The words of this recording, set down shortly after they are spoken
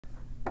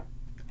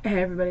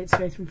Hey everybody, it's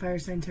Faith from Fire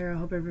Sign Tarot.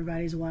 Hope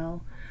everybody's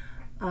well.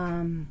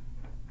 I'm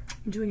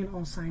doing an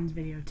all signs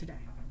video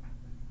today.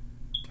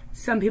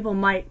 Some people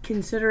might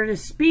consider it a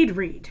speed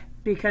read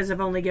because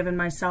I've only given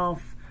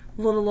myself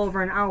a little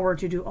over an hour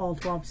to do all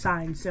 12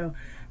 signs. So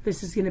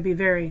this is going to be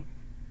very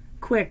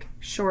quick,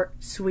 short,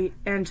 sweet,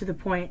 and to the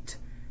point.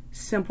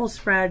 Simple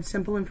spread,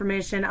 simple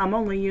information. I'm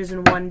only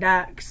using one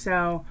deck,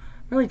 so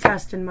I'm really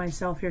testing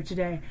myself here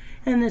today.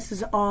 And this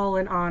is all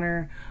in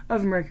honor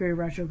of Mercury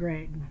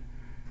retrograde.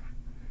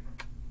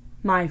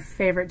 My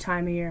favorite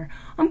time of year.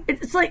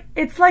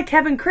 It's like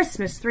having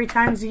Christmas 3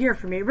 times a year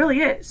for me. It really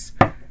is.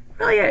 It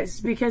really is,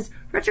 because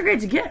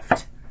retrograde's a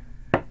gift.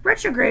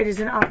 Retrograde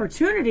is an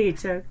opportunity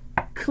to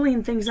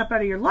clean things up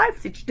out of your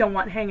life that you don't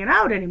want hanging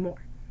out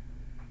anymore.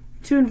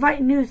 To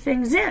invite new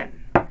things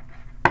in.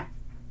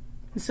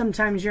 And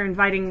sometimes you're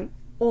inviting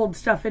old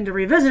stuff in to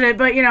revisit it,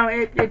 but you know,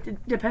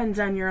 it depends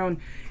on your own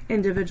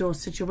individual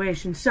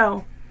situation.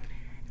 So,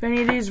 if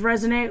any of these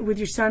resonate with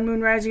your sun, moon,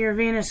 rising, or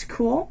Venus,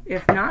 cool.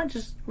 If not,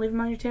 just leave them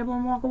on your table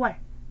and walk away.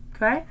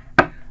 Okay?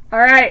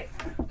 Alright,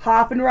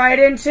 hopping right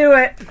into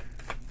it.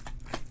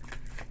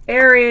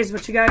 Aries,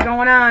 what you got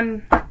going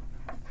on?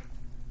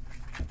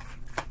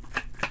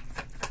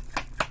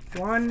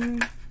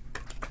 1.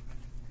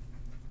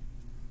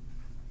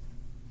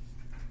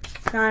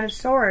 Nine of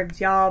Swords.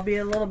 Y'all be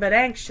a little bit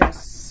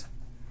anxious.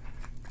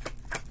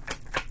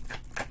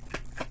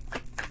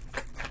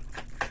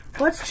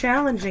 What's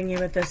challenging you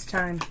at this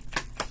time?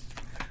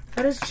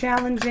 What is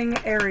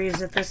challenging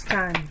Aries at this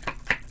time?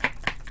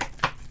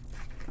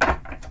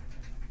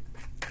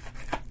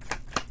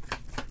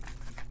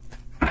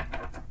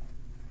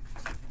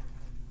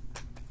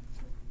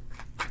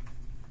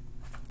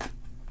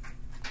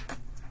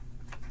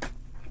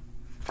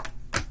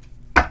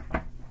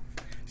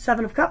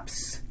 Seven of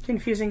Cups.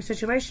 Confusing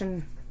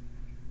situation.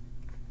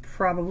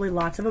 Probably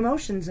lots of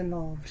emotions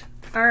involved.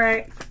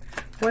 Alright.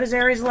 What is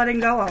Aries letting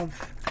go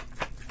of?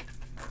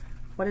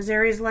 What is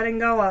Aries letting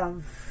go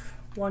of?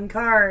 1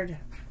 card.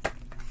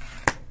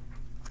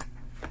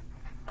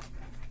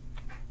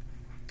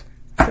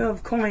 2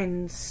 of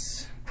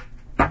Coins.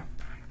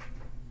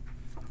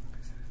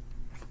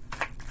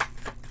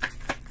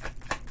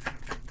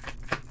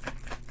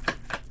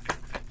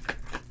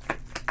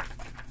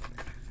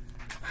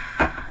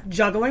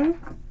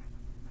 Juggling.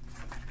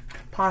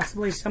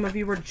 Possibly some of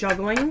you were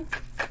juggling.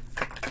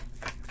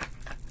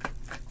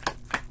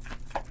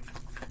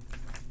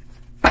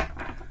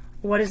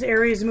 What is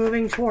Aries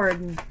moving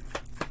toward?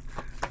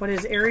 What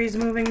is Aries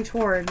moving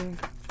toward?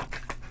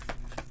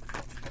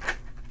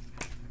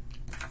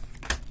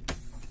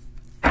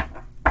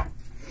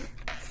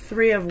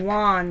 Three of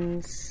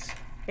Wands.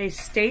 A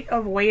state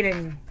of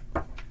waiting.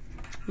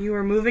 You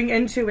are moving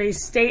into a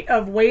state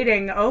of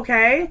waiting.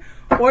 Okay.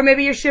 Or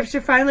maybe your ships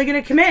are finally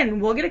going to come in.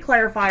 We'll get a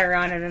clarifier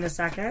on it in a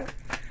second.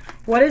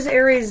 What is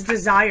Aries'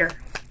 desire?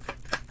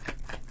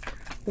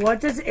 What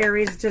does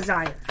Aries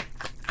desire?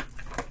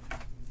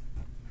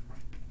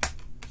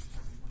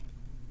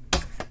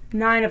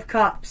 9 of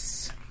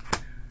Cups.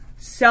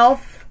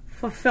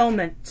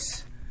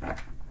 Self-fulfillment.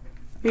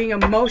 Being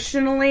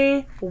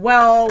emotionally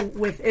well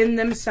within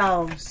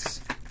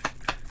themselves.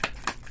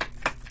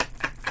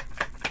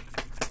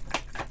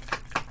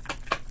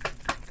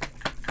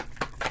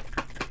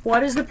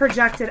 What is the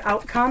projected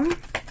outcome?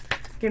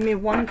 Give me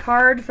 1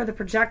 card for the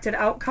projected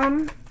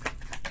outcome.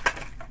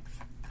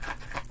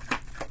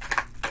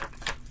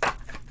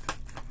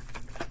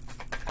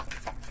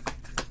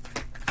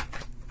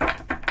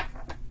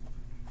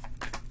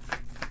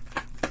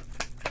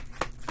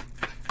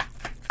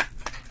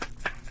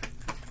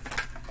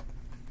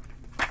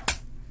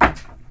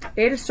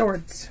 Eight of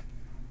Swords.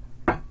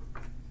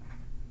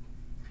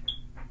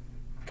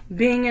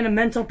 Being in a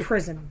mental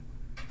prison.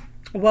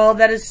 Well,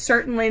 that is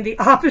certainly the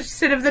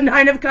opposite of the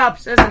 9 of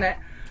Cups, isn't it?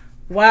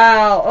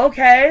 Wow,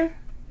 okay.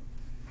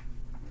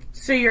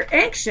 So you're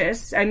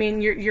anxious. I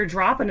mean, you're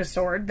dropping a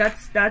sword.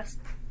 That's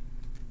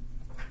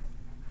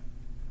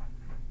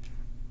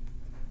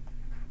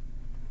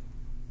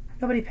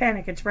Nobody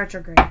panic, it's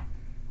retrograde.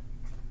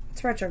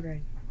 It's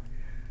retrograde.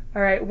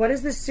 All right, what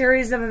is this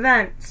series of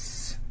events?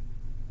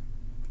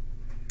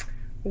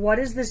 What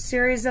is this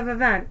series of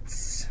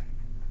events?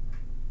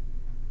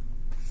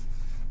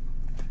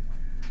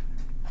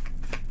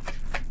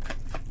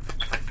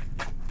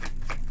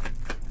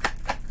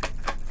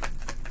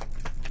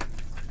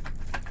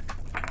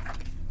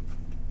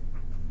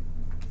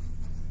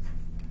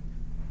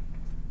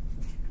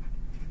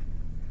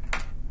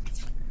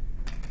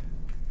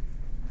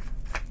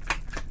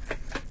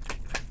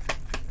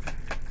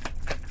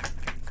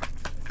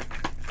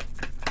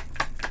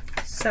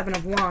 Seven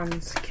of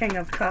Wands, King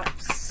of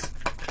Cups.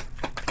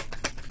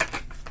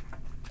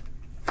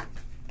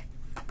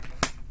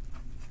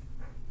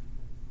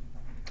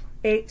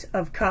 Eight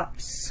of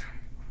Cups.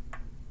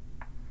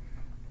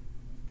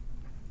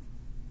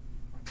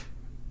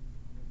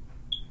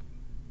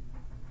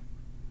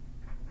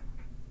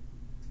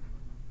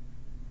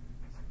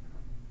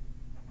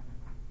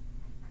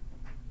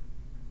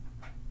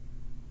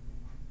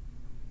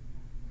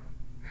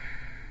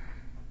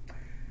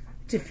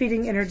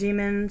 defeating inner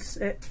demons,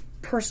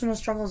 personal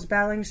struggles,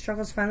 battling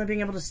struggles, finally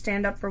being able to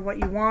stand up for what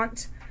you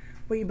want,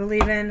 what you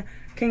believe in.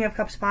 King of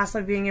Cups,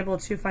 possibly being able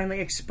to finally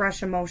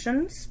express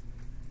emotions.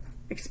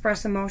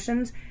 Express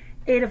emotions.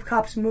 Eight of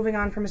Cups, moving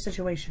on from a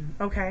situation.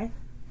 Okay.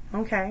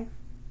 Okay.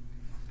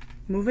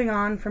 Moving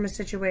on from a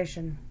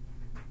situation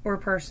or a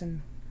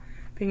person.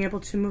 Being able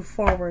to move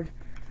forward.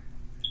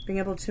 Being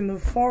able to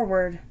move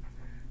forward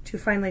to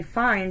finally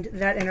find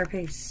that inner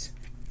peace.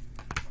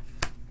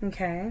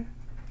 Okay.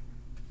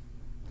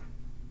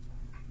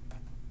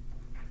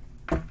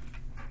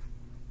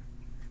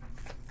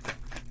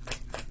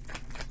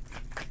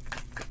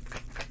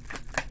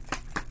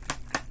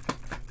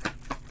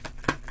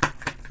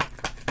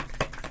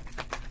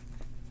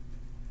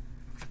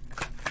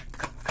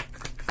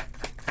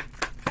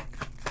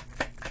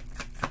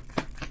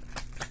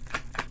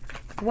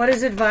 What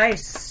is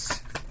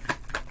advice?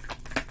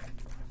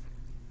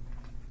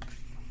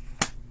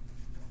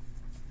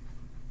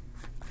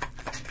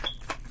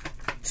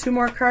 Two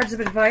more cards of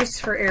advice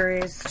for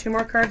Aries. Two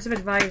more cards of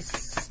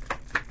advice.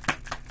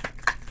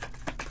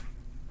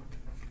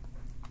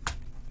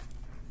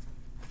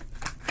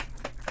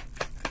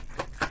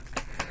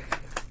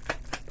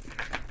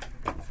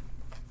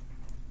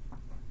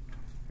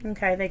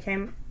 Okay, they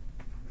came.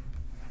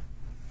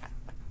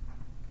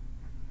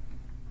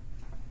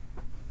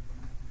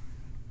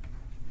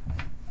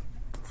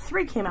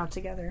 Three came out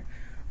together.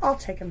 I'll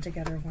take them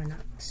together. Why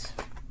not?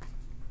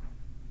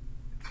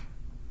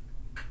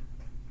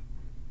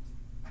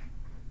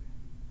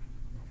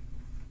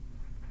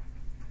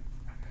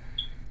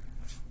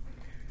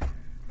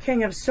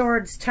 King of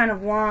Swords, Ten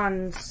of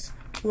Wands,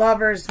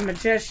 Lovers,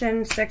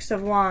 Magician, Six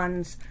of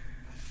Wands.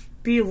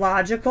 Be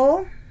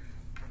logical.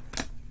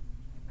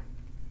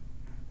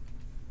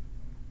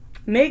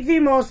 Make the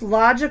most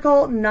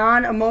logical,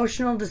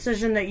 non-emotional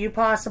decision that you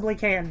possibly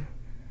can.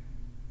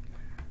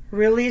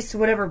 Release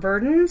whatever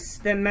burdens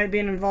that might be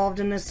involved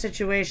in this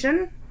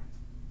situation.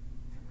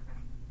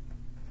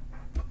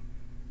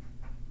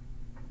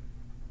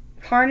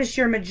 Harness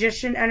your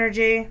magician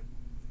energy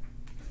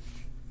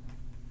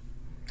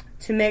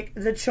to make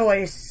the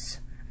choice.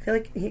 I feel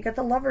like you got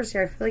the Lovers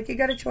here. I feel like you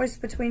got a choice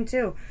between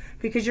two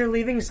because you're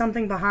leaving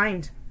something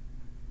behind.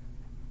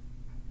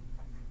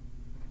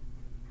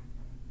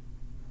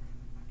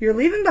 You're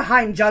leaving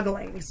behind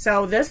juggling.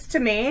 So this, to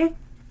me,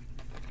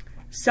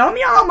 some of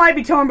y'all might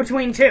be torn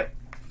between two.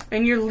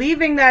 And you're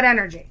leaving that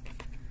energy.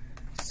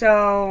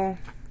 So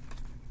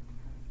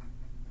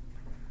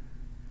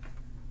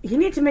you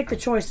need to make the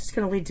choice that's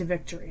going to lead to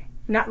victory.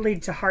 Not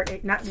lead to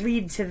heartache. Not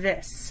lead to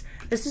this.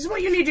 This is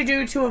what you need to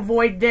do to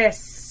avoid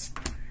this.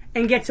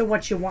 And get to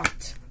what you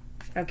want.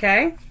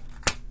 Okay?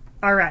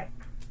 Alright.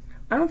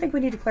 I don't think we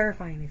need to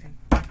clarify anything.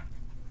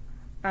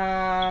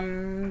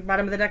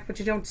 Bottom of the deck, but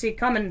you don't see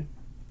coming.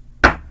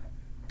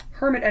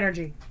 Hermit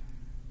energy.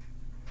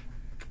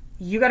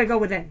 You got to go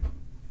within.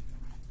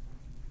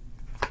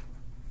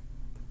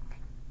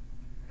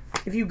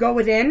 If you go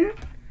within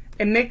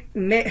and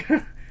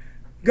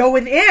go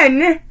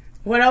within,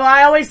 what do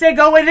I always say?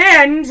 Go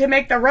within to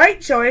make the right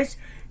choice.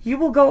 You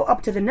will go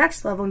up to the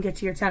next level and get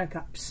to your Ten of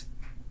Cups.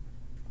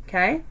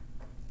 Okay?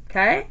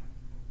 Okay?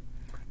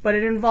 But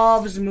it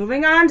involves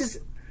moving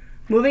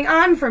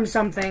on from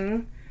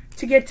something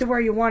to get to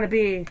where you want to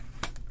be,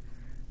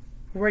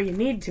 where you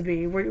need to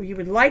be, where you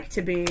would like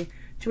to be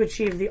to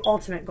achieve the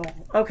ultimate goal.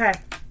 Okay.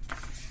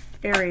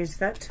 Aries,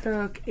 that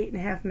took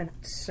 8.5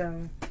 minutes,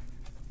 so.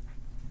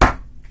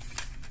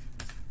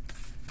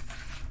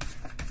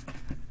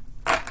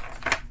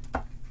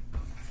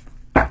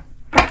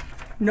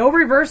 No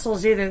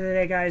reversals either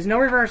today, guys. No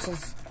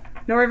reversals.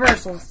 No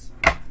reversals.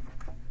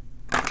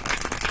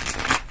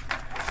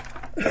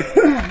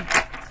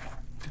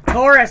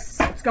 Taurus,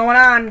 what's going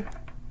on?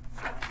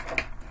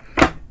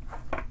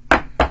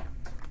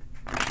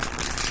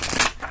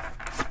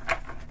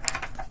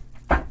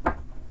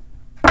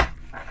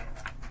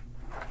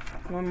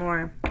 One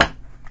more.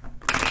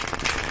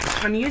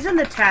 I'm using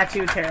the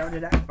Tattoo Tarot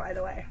today, by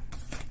the way.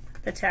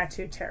 The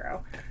Tattoo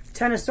Tarot.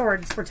 Ten of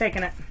Swords, we're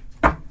taking it.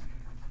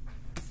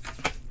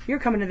 You're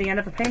coming to the end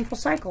of a painful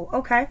cycle.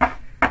 Okay.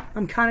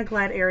 I'm kind of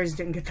glad Aries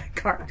didn't get that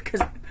card, because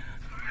the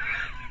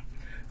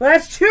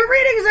last two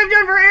readings I've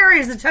done for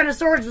Aries, the Ten of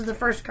Swords was the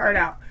first card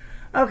out.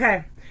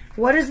 Okay.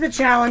 What is the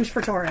challenge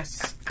for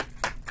Taurus?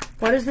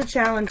 What is the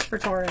challenge for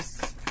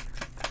Taurus?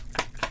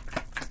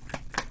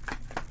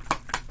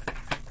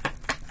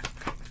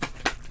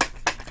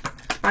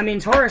 I mean,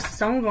 Taurus, the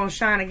sun gonna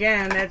shine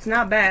again. That's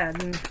not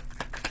bad. And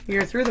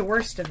you're through the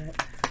worst of it.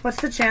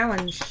 What's the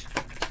challenge?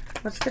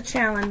 What's the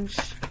challenge?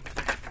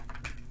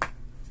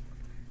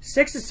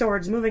 Six of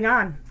Swords, moving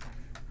on.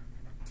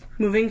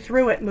 Moving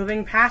through it,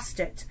 moving past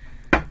it.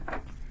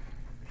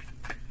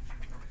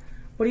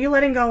 What are you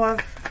letting go of?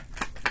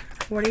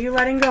 What are you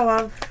letting go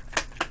of?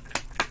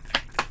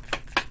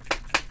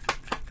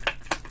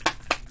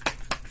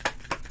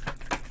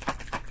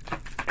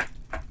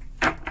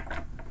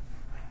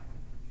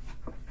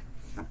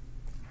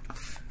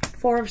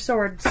 Four of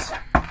Swords.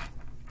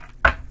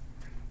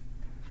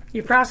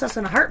 You're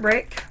processing a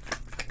heartbreak.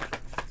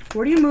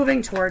 What are you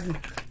moving toward?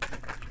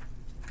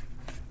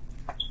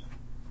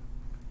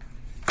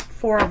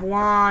 Four of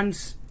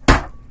Wands.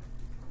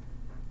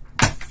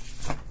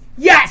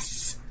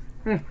 Yes!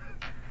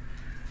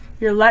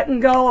 You're letting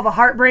go of a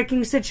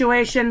heartbreaking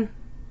situation.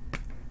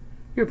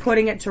 You're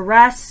putting it to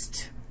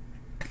rest.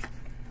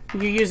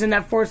 You're using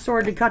that fourth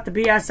sword to cut the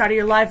BS out of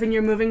your life, and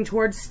you're moving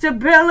towards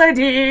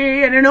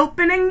stability and an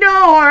opening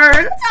door.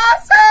 That's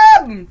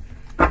awesome!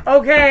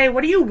 Okay,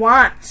 what do you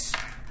want?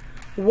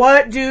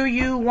 What do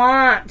you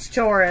want,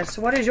 Taurus?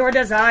 What is your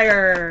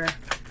desire?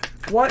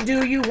 What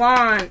do you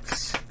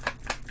want?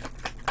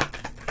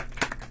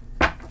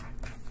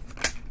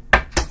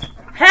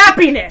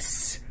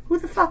 Happiness! Who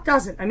the fuck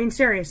doesn't? I mean,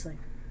 seriously.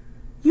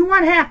 You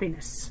want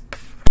happiness.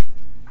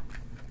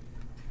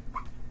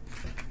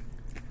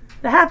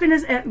 The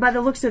happiness, and by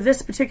the looks of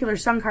this particular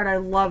sun card, I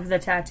love the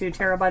Tattoo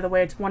Tarot, by the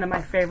way. It's one of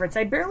my favorites.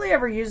 I barely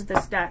ever use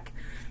this deck.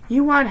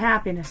 You want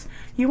happiness.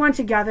 You want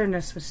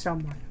togetherness with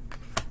someone.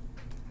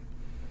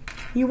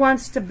 You want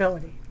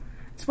stability.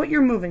 It's what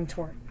you're moving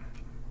toward.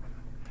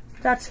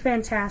 That's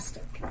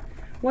fantastic.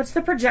 What's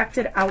the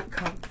projected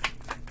outcome?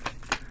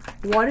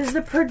 What is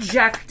the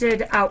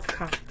projected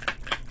outcome?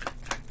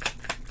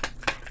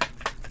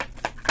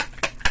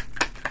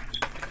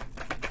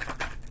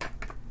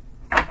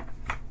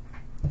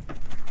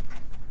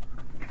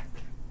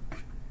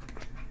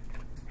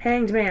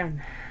 Hanged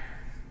Man.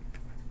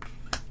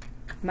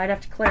 Might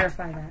have to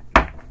clarify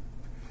that.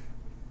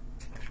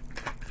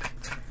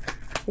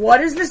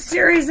 What is the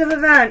series of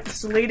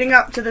events leading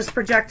up to this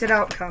projected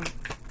outcome?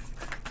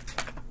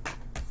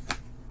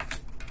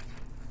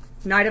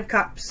 Knight of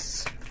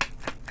Cups.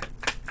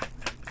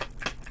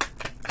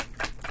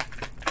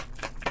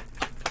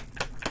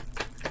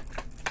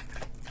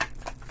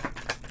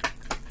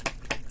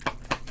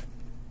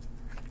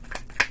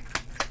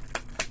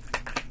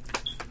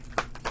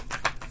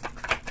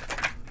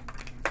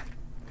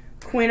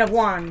 Queen of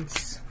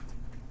Wands.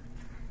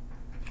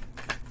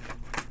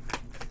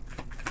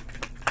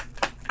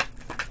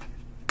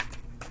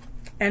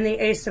 And the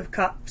Ace of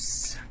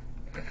Cups.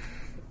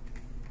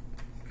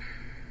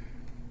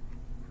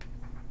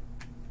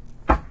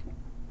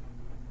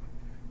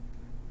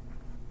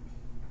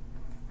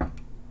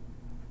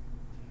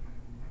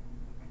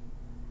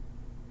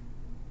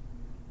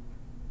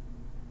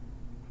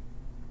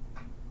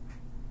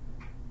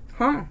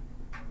 Huh.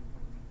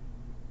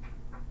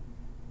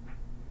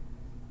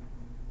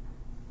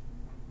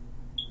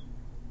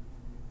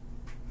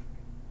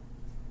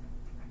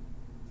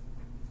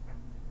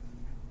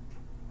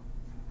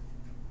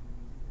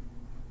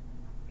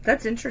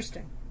 That's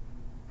interesting.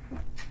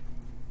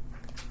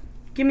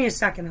 Give me a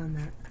second on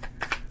that.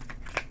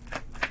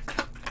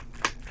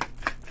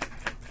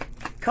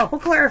 Couple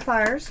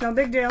clarifiers, no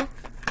big deal.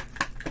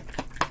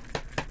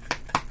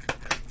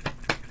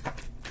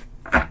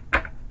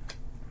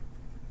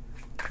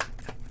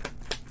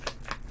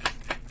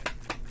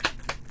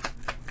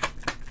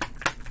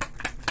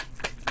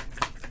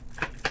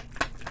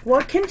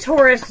 What can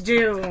Taurus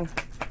do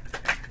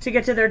to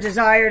get to their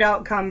desired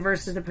outcome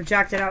versus the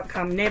projected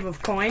outcome? Knave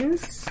of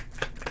Coins.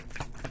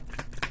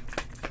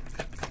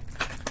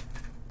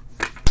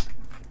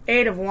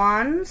 Eight of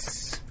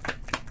Wands.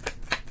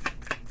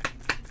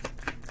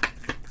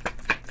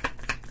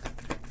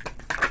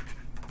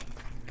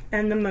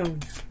 And the Moon.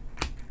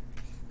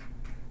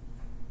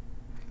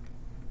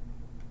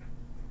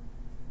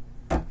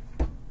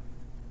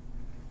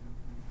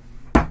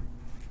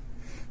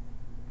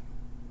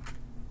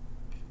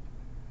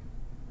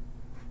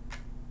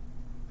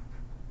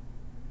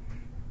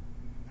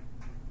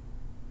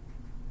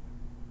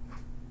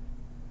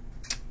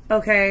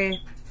 Okay,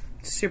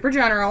 super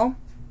general.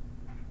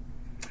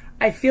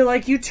 I feel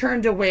like you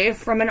turned away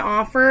from an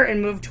offer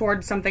and moved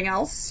towards something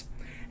else.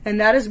 And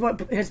that is what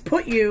has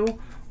put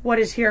you what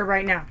is here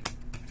right now.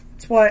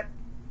 It's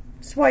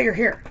why you're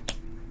here.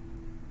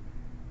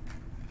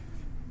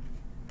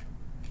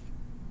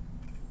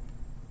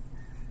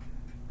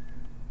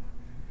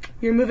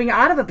 You're moving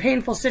out of a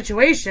painful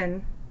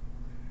situation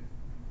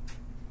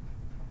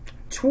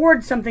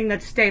towards something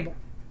that's stable.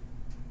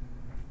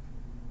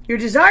 Your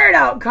desired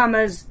outcome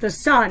is the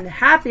Sun,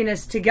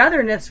 happiness,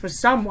 togetherness with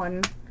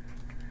someone.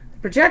 The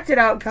projected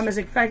outcome is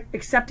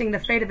accepting the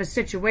fate of a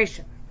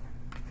situation.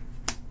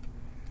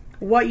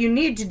 What you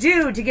need to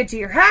do to get to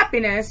your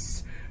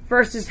happiness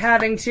versus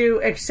having to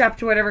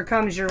accept whatever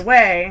comes your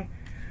way.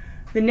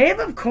 The Knave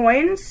of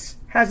Coins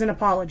has an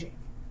apology.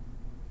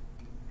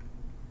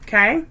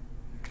 Okay?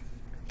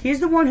 He's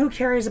the one who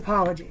carries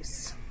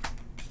apologies.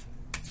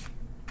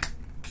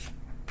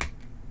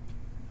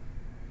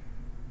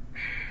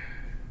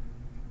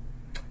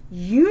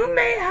 You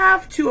may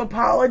have to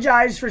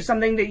apologize for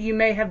something that you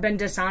may have been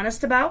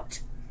dishonest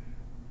about.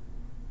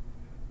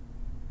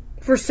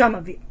 For some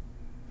of you.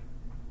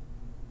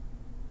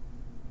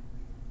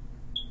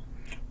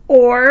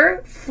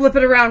 Or flip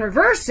it around,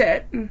 reverse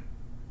it.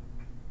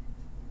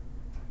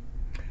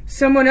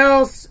 Someone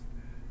else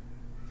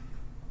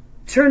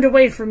turned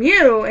away from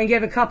you and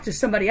gave a cup to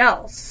somebody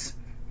else.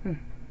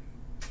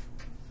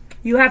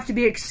 You have to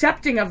be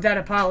accepting of that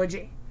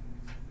apology.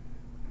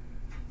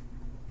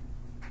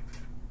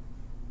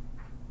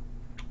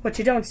 What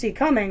you don't see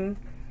coming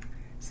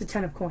is the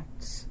Ten of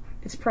Coins.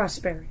 It's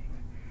prosperity.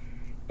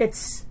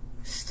 It's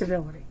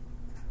stability.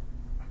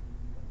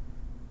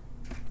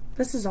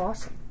 This is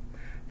awesome.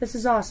 This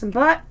is awesome.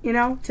 But, you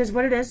know, 'tis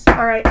what it is.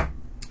 All right.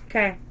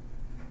 Okay.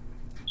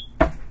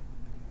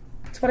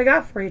 That's what I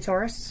got for you,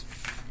 Taurus.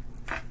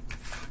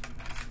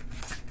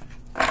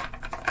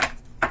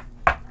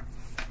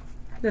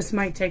 This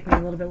might take me a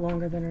little bit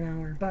longer than an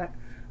hour, but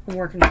I'm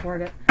working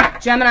toward it.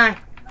 Gemini.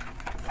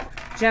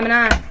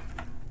 Gemini.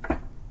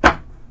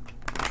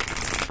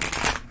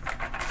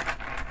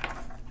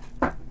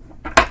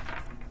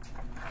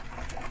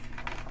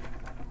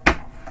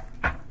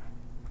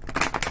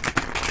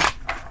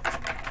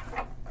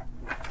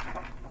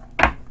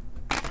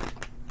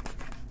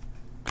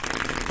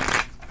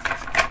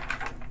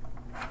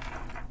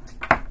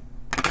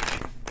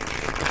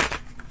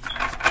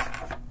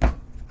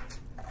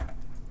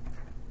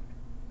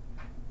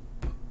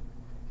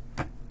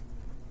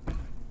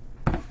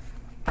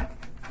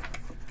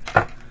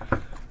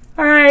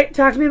 Alright,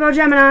 talk to me about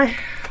Gemini.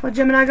 What's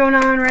Gemini going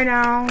on right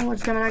now?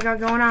 What's Gemini got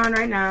going on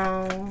right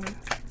now?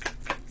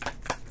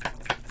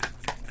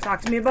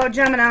 Talk to me about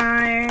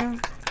Gemini.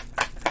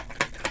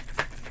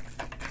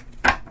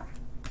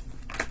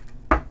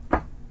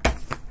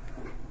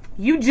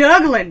 You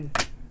juggling.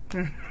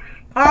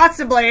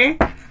 Possibly.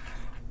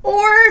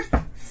 Or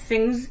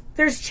things,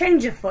 there's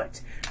change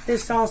afoot.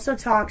 This also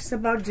talks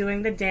about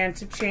doing the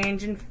dance of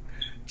change and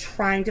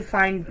trying to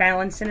find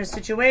balance in a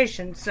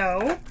situation.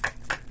 So,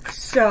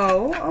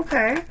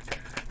 okay.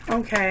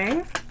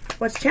 Okay.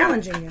 What's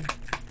challenging you?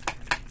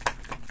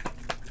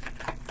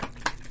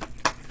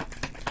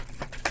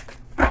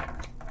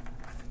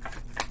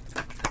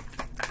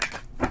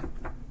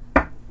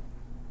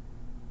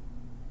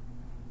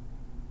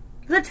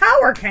 The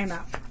Tower came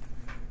out.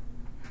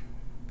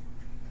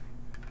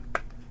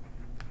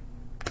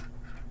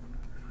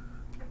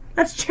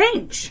 That's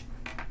change.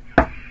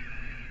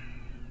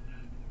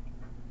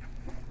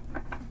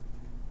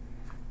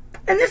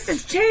 And this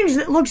is change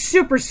that looks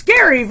super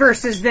scary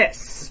versus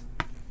this.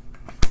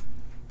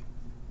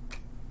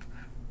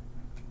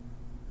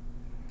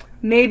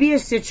 Maybe a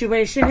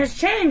situation has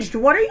changed.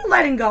 What are you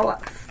letting go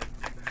of?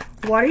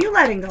 What are you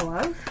letting go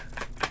of?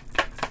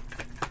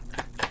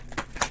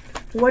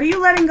 What are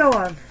you letting go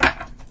of?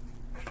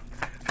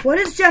 What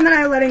is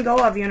Gemini letting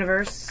go of,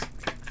 universe?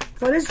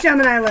 What is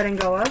Gemini letting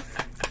go of?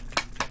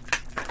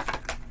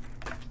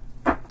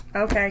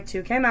 Okay,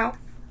 2 came out.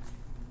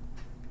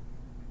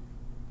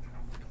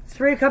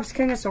 3 of Cups,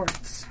 King of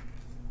Swords.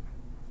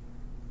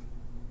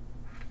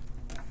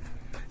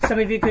 Some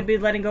of you could be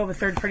letting go of a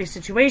third-party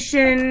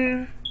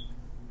situation.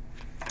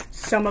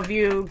 Some of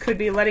you could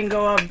be letting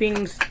go of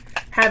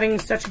having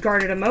such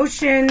guarded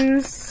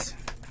emotions.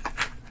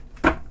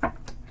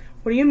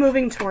 What are you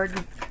moving toward?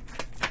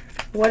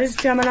 What is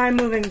Gemini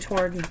moving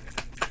toward?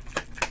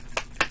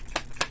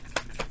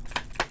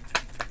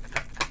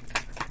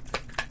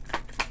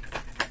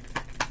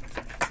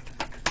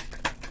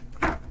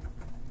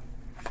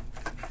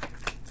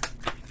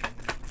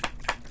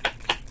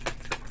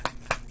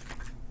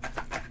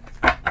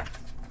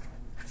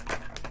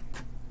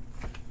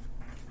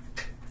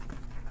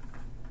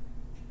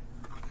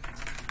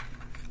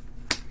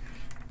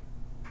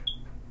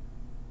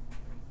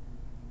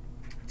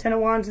 Ten of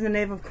Wands and the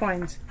Knave of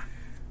Coins.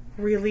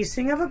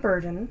 Releasing of a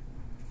burden.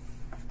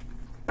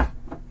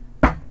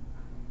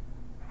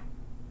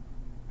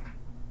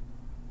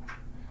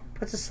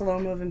 That's a slow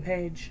moving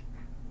page.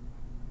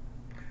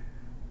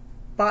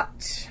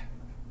 But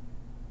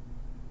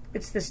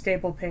it's the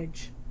stable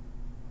page.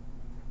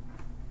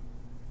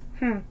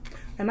 I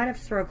might have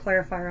to throw a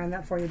clarifier on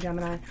that for you,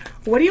 Gemini.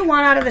 What do you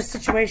want out of this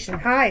situation?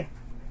 Hi.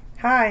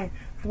 Hi.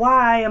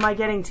 Why am I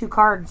getting 2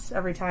 cards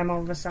every time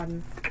all of a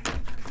sudden?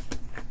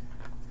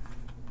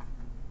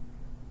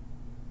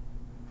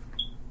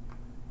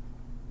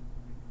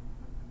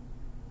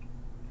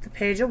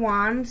 Page of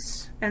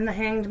Wands and the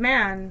Hanged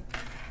Man.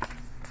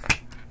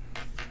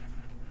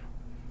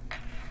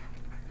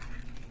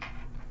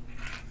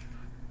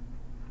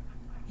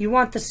 You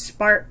want the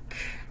spark.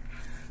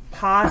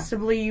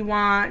 Possibly you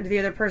want the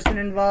other person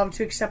involved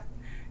to accept.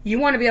 You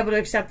want to be able to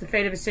accept the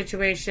fate of a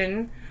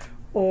situation,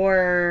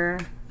 or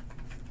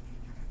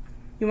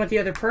you want the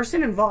other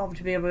person involved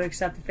to be able to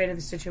accept the fate of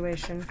the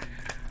situation.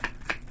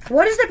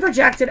 What is the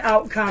projected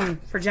outcome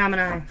for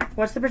Gemini?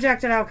 What's the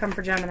projected outcome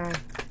for Gemini?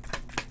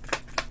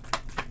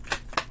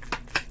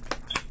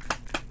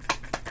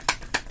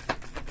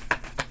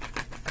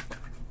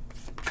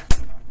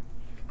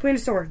 Queen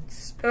of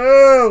Swords.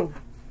 Oh!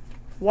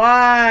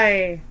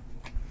 Why?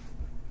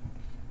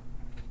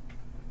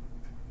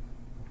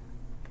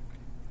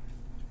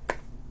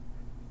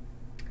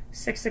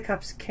 Six of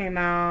Cups came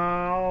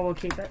out. We'll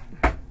keep it.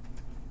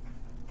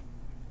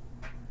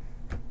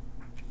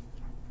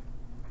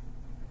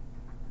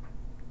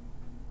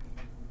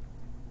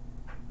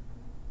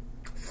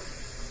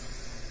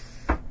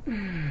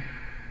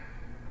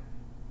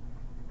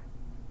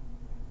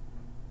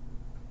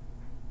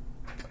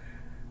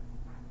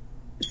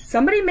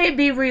 Somebody may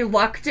be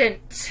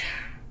reluctant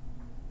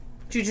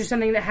due to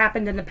something that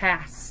happened in the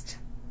past.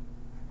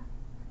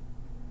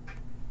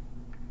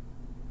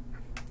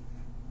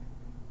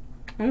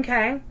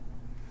 Okay.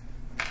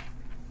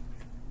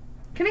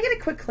 Can I get a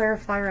quick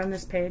clarifier on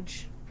this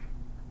page?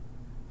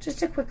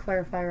 Just a quick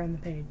clarifier on the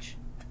page.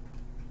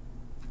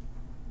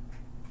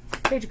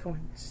 Page of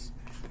Coins.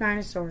 9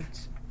 of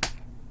Swords.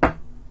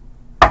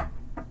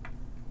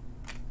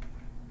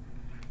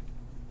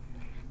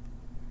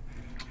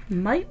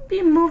 Might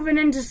be moving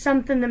into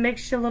something that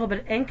makes you a little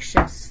bit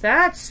anxious.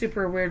 That's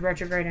super weird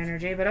retrograde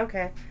energy, but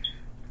okay.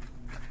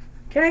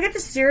 Can I get the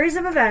series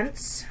of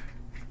events?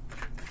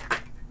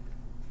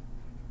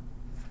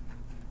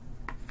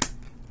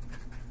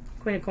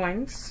 Queen of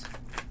Coins.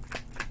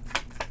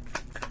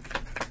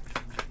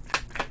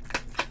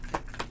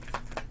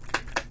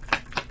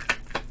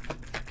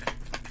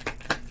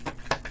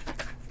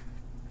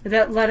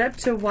 That led up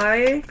to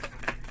why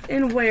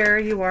and where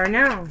you are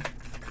now.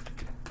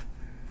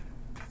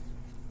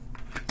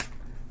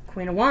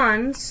 Queen of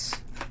Wands.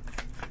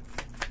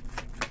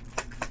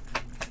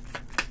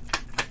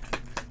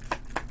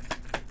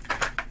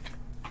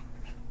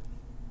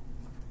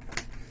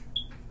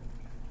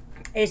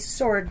 Ace of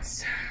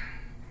Swords.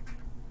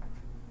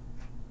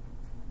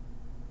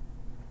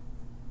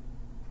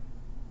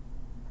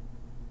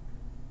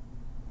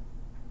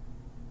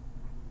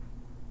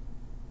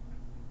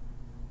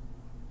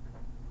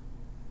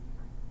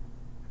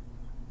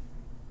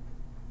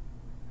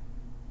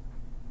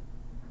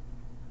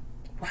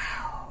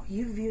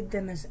 You viewed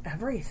them as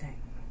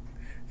everything.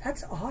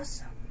 That's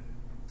awesome.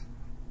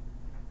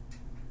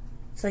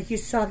 It's like you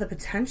saw the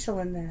potential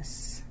in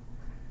this.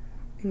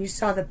 And you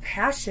saw the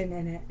passion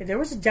in it. There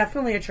was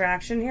definitely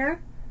attraction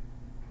here.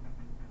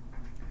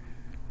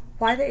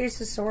 Why the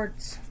Ace of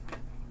Swords?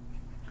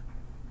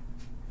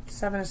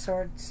 7 of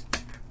Swords.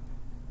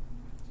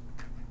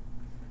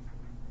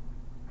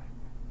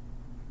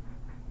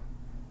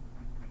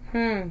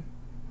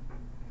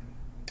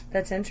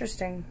 That's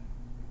interesting.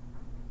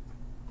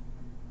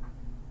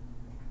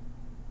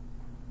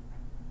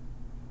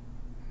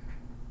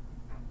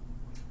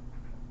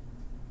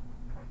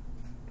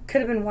 Could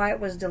have been why it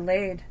was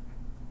delayed.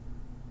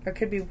 Or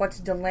could be what's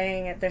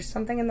delaying it. There's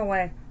something in the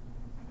way.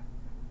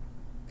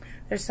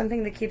 There's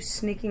something that keeps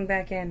sneaking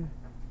back in.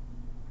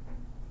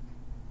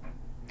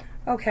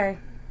 Okay.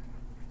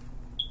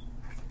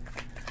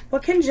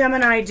 What can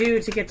Gemini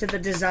do to get to the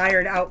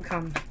desired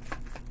outcome?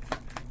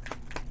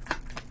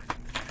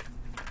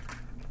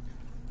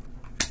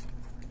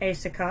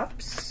 Ace of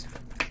Cups.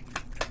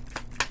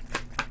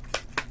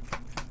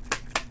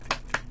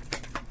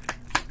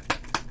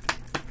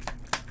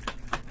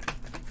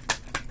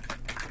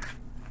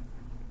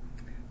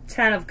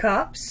 Ten of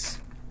Cups.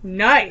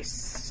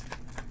 Nice.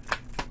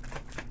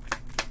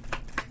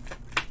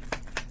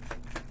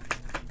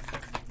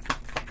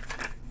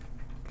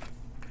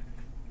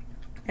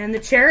 And the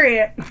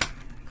Chariot.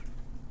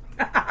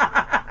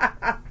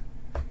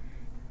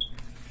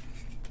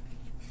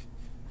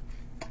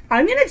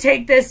 I'm going to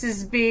take this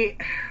as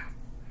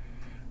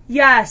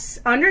yes,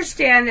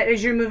 understand that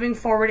as you're moving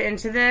forward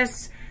into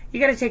this, you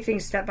got to take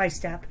things step by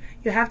step.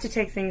 You have to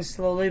take things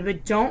slowly,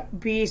 but don't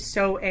be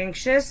so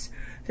anxious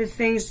that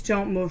things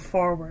don't move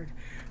forward.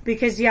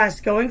 Because yes,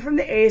 going from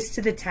the Ace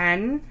to the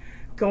 10,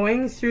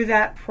 going through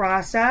that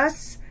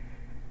process,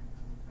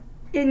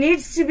 it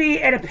needs to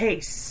be at a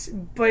pace,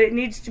 but it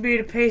needs to be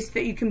at a pace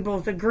that you can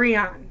both agree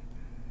on.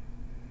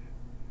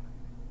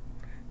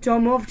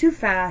 Don't move too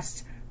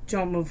fast.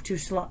 Don't move too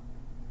slow.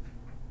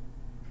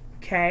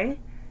 Okay?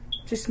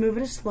 Just move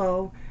at a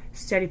slow,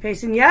 steady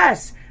pace. And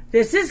yes,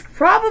 this is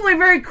probably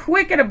very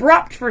quick and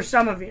abrupt for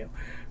some of you.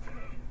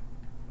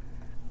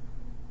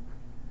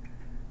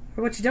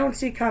 Or what you don't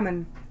see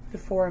coming, the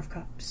 4 of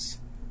Cups.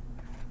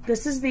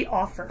 This is the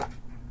offer.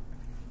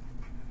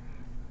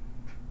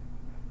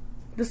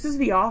 This is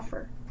the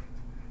offer.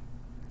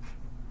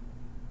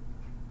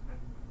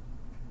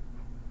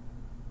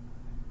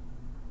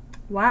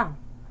 Wow.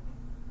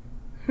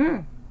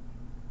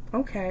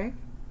 Okay.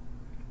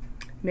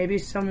 Maybe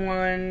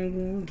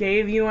someone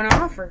gave you an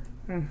offer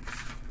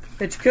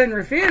that you couldn't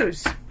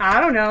refuse. I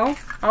don't know.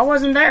 I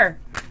wasn't there.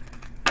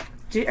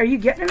 Are you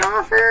getting an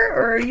offer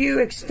or are you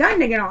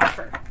extending an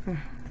offer?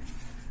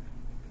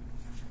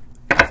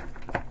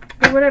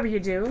 Or whatever you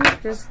do,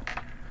 just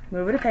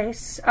move at a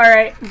pace. All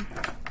right.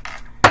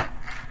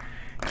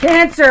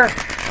 Cancer.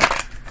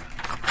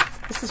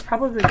 This is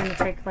probably going to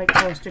take like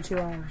close to 2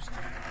 hours.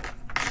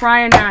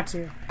 Trying not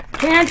to.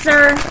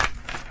 Cancer.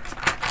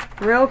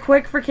 Real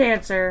quick for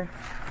Cancer.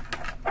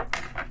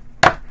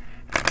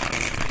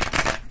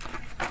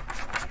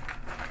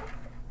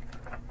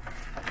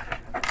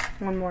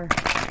 One more.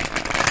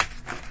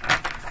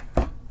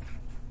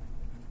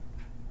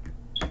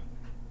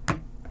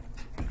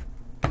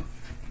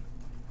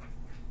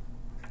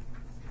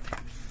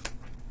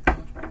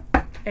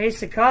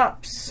 Ace of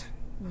Cups.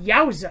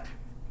 Yowza.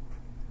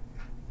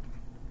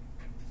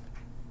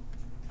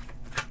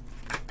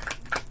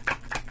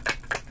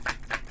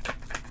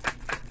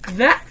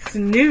 That's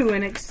new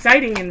and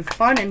exciting and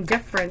fun and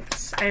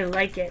different. I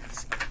like it.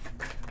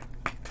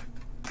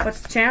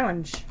 What's the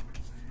challenge?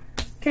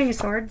 King of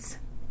Swords.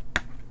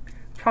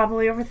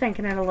 Probably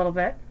overthinking it a little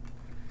bit.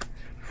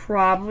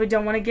 Probably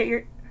don't want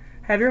to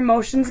have your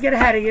emotions get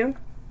ahead of you.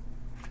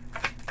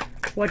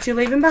 What you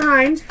leaving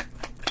behind?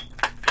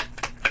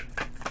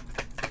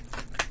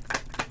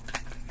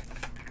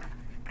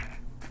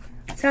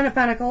 Ten of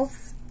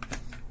Pentacles.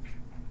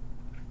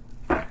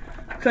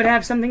 Could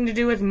have something to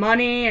do with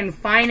money and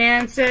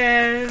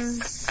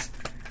finances.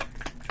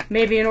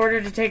 Maybe in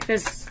order to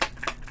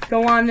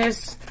go on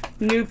this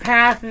new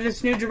path,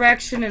 this new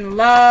direction in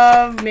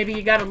love. Maybe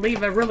you got to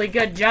leave a really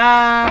good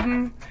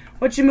job.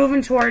 What you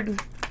moving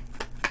toward?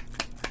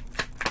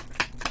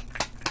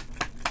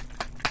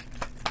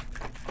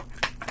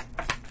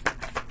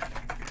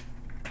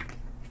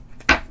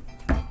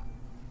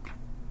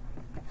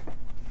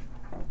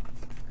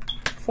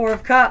 Four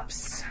of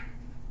Cups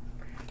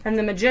and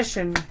the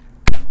Magician.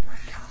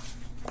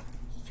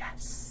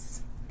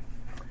 Yes.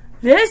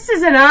 This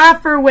is an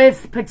offer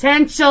with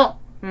potential.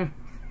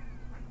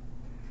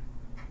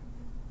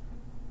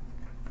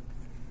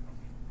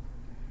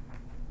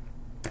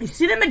 You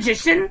see the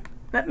Magician?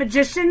 That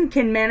Magician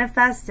can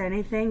manifest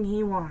anything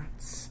he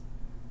wants.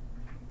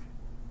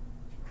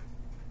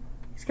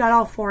 He's got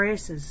all four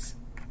aces.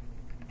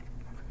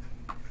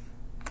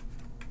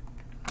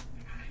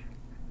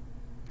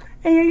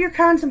 And you're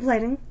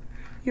contemplating.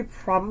 You're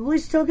probably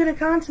still going to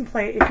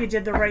contemplate if you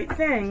did the right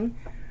thing.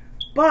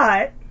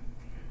 But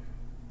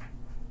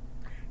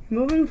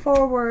moving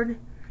forward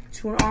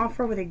to an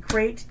offer with a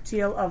great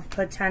deal of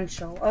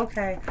potential.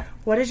 Okay,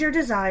 what is your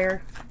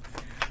desire?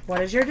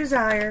 What is your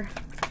desire?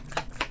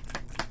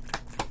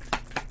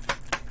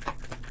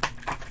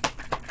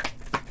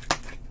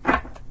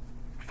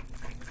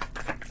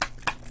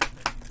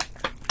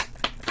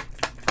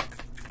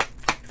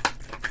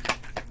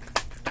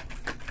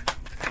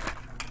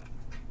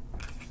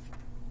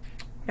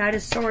 Knight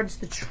of Swords,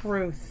 the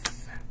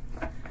truth.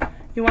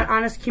 You want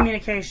honest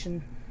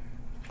communication.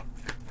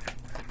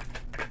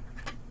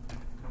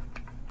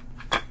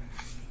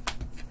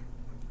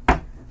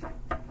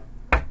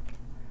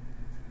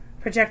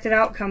 Projected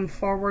outcome,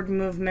 forward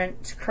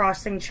movement,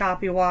 crossing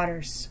choppy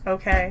waters.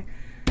 Okay,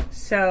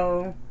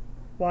 so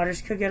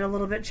waters could get a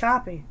little bit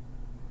choppy.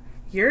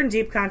 You're in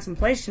deep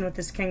contemplation with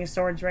this King of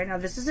Swords right now.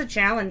 This is a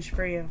challenge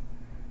for you.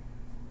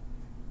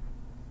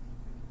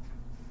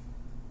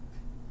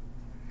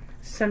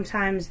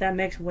 Sometimes that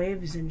makes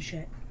waves and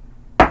shit.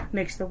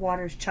 Makes the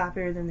waters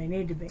choppier than they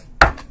need to be.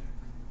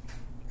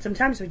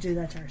 Sometimes we do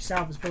that to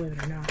ourselves, believe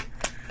it or not.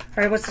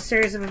 Alright, what's the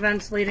series of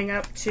events leading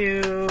up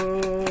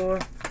to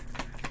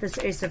this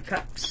Ace of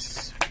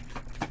Cups?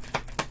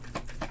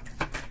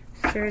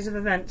 Series of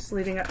events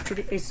leading up to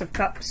the Ace of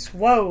Cups.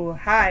 Whoa,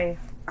 hi.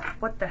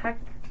 What the heck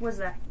was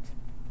that?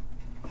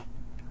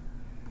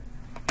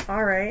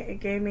 Alright, it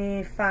gave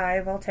me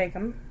 5. I'll take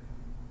them.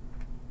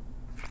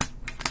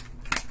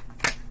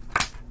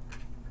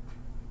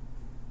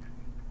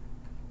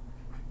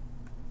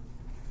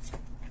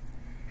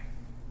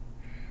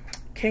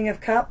 King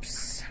of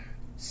Cups,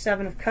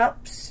 7 of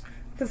Cups,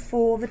 the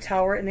Fool, the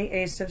Tower, and the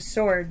Ace of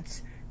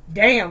Swords.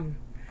 Damn!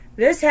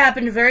 This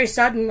happened very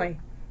suddenly.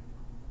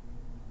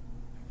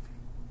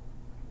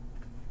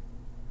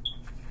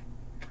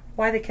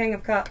 Why the King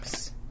of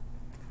Cups?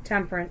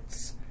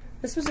 Temperance.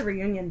 This was a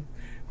reunion.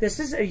 This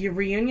is a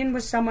reunion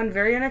with someone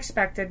very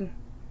unexpected.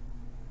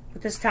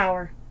 With this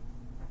Tower.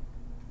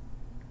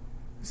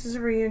 This is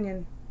a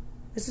reunion.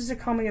 This is a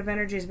combing of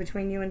energies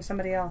between you and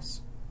somebody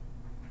else.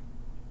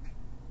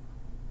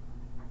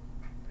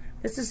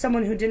 This is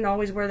someone who didn't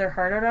always wear their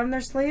heart out on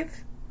their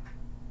sleeve.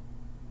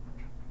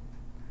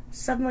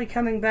 Suddenly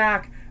coming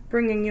back,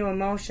 bringing you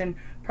emotion,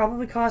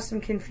 probably caused some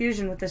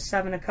confusion with this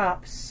 7 of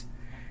Cups.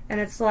 And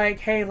it's like,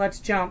 hey, let's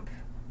jump.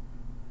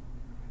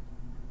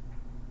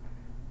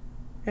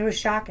 It was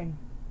shocking.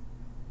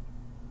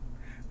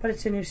 But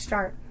it's a new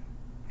start.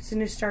 It's a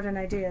new start in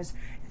ideas.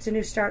 It's a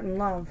new start in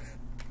love.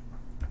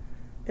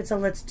 It's a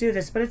let's do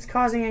this, but it's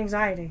causing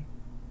anxiety.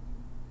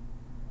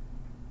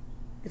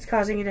 It's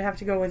causing you to have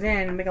to go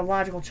within and make a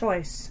logical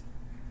choice.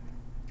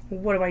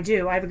 What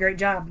do? I have a great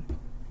job.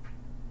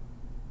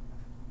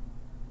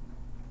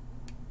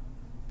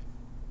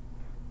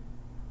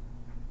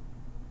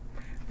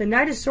 The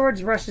Knight of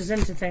Swords rushes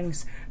into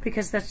things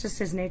because that's just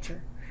his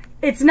nature.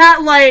 It's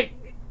not like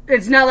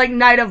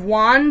Knight of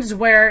Wands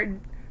where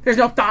there's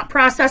no thought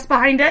process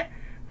behind it.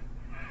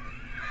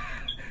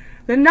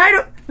 The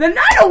Knight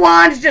of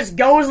Wands just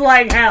goes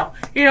like hell.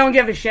 You don't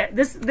give a shit.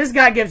 This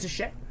guy gives a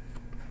shit.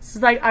 It's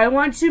like, I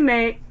want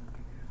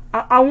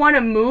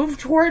to move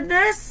toward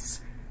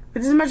this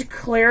with as much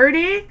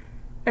clarity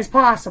as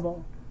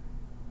possible.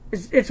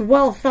 It's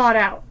well thought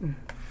out.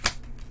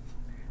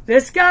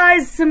 This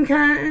guy's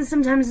sometimes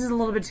is a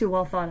little bit too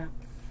well thought out.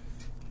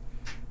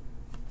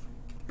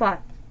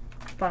 But,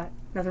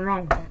 nothing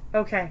wrong with that.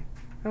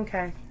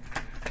 Okay.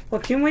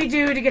 What can we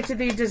do to get to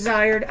the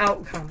desired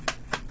outcome?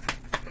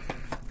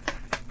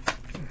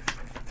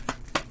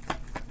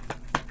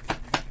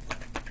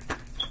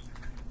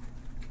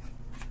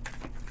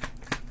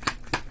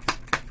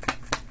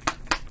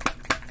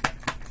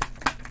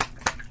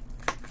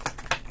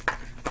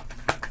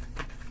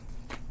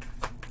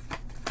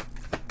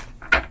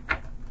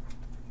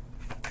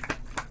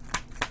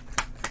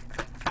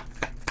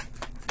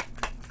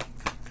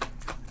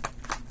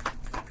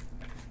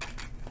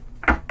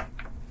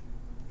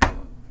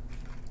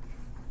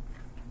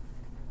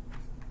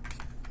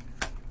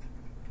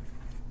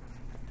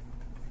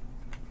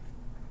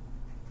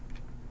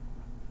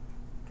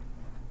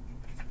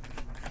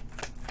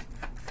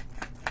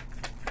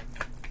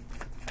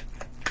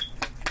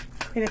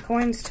 Queen of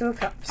Coins, Two of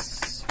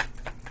Cups.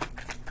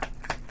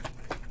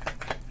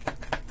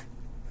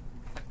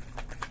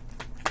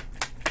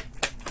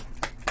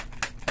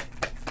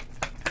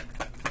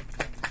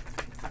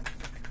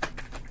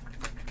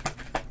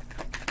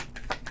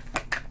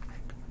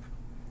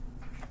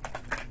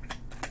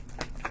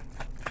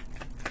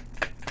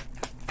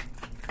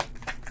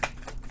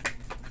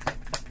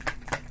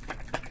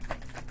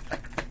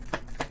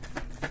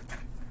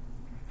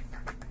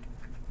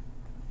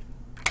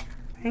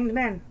 Hanged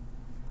Man.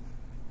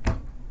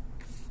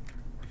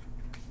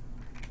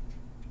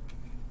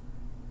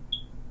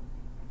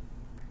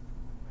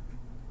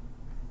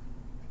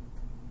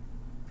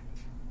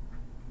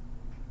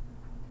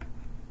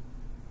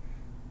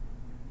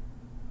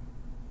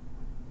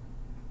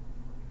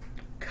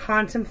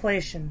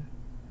 Contemplation.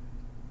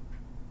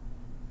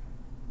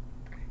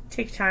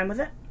 Take time with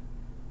it.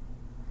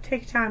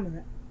 Take time with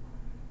it.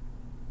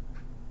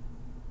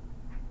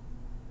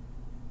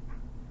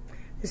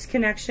 This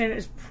connection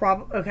is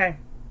probably... Okay.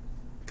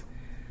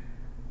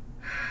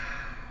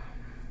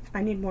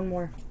 I need one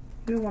more.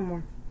 Give me one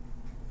more.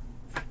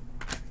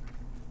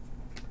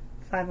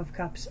 Five of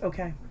Cups.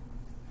 Okay.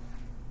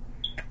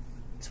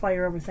 That's why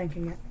you're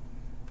overthinking it.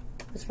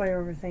 That's why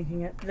you're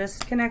overthinking it. This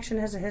connection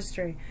has a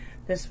history.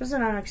 This was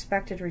an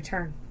unexpected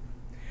return.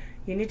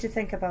 You need to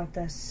think about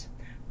this,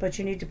 but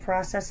you need to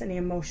process any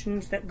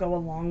emotions that go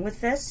along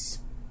with this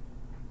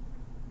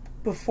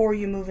before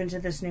you move into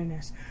this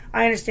newness.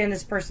 I understand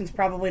this person's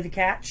probably the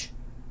catch,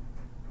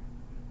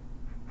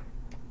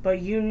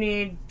 but you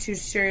need to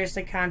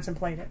seriously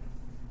contemplate it.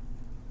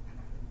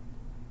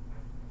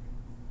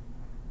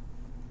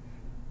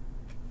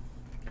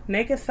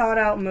 Make a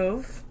thought-out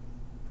move.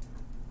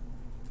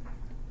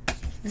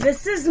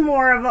 This is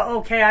more of a,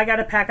 okay, I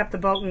gotta pack up the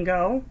boat and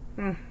go.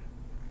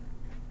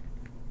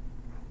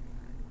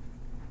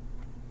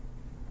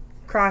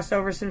 Cross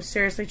over some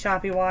seriously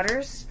choppy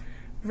waters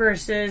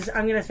versus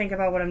I'm gonna think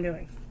about what I'm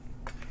doing.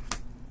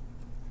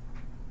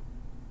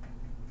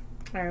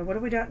 Alright, what do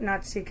we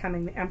not see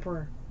coming? The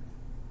Emperor.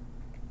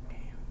 Damn.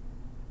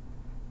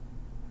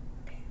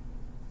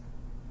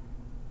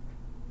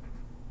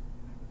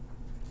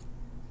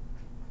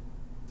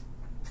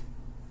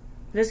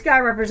 This guy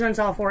represents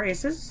all four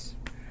aces.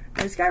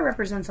 This guy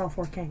represents all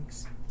four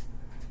kings.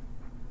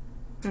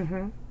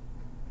 I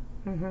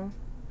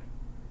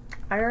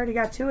already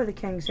got two of the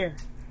kings here.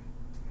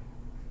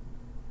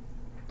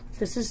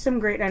 This is some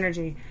great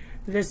energy.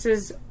 This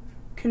is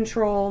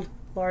controlled,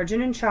 large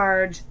and in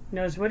charge,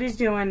 knows what he's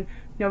doing,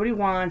 nobody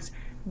wants,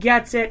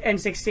 gets it,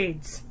 and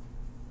succeeds.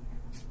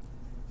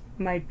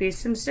 Might be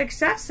some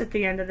success at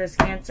the end of this,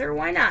 Cancer.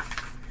 Why not?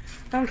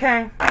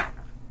 Okay.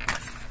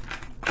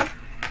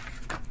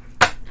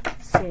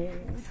 Let's see.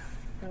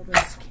 That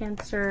was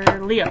Cancer.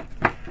 Leo.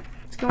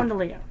 Let's go into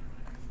Leo.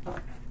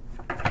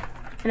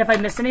 And if I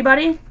miss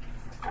anybody,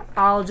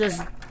 I'll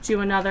just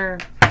do another...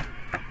 I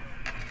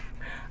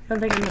don't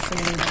think I'm missing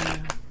anybody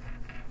now.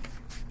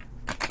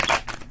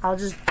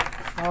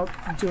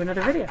 I'll do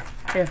another video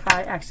if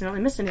I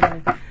accidentally miss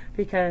anybody,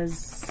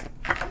 because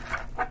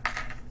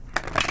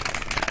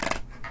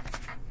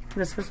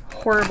this was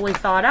horribly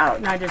thought out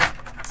and I just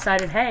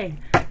decided, hey,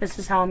 this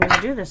is how I'm going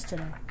to do this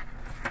today.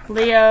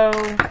 Leo.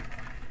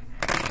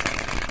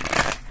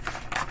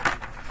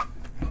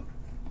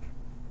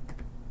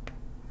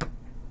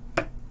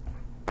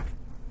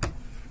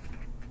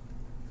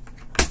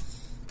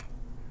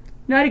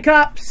 Knight of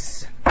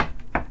Cups.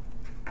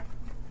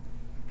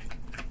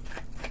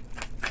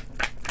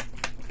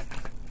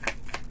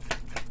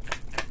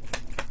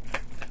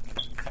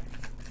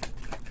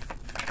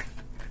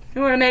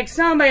 You want to make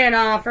somebody an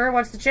offer?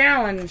 What's the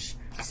challenge?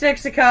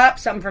 Six of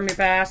Cups. Something from your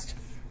past.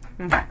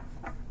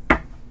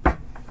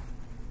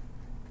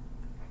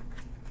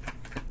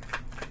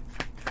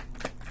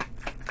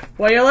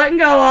 What are you letting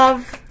go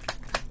of?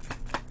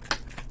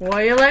 What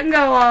are you letting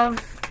go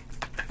of?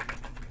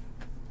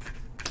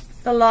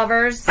 The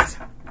Lovers.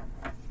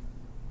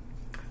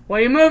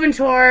 What are you moving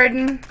toward?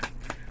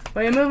 What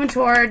are you moving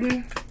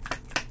toward?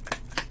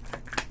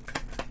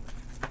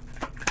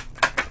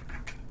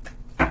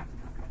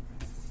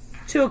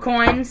 Two of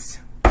Coins.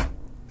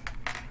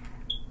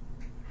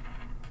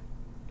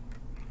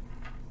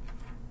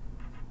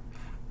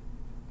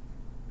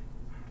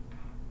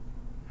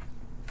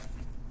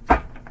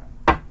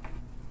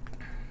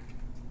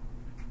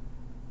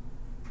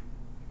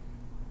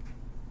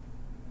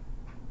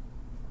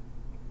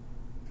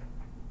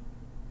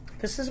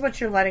 This is what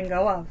you're letting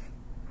go of.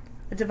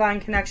 A divine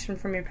connection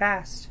from your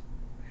past.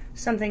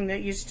 Something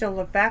that you still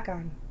look back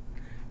on.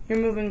 You're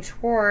moving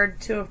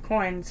toward Two of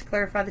Coins.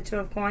 Clarify the Two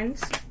of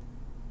Coins.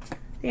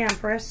 The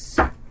Empress.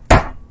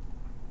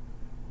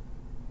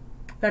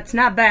 That's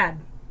not bad.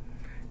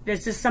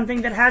 This is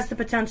something that has the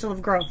potential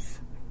of growth.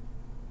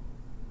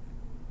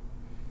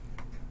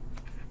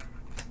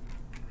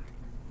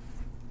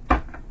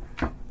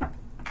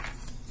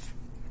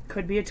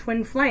 Could be a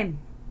twin flame.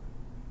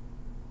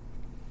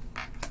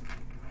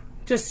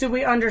 Just so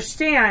we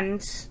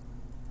understand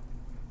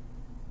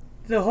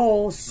the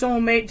whole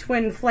soulmate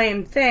twin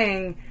flame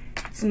thing,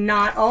 It's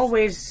not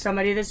always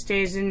somebody that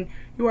stays in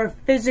your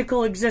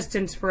physical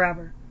existence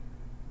forever.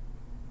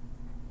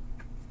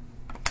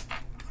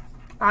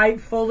 I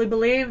fully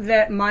believe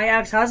that my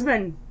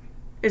ex-husband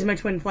is my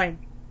twin flame.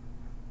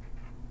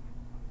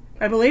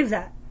 I believe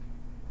that.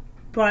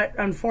 But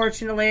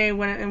unfortunately,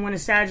 when a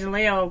Sag and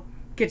Leo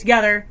get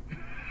together,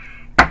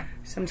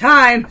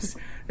 sometimes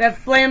that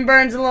flame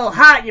burns a little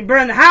hot. You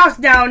burn the house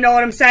down, know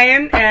what I'm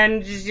saying?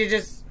 And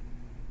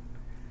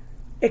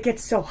it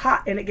gets so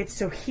hot and it gets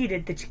so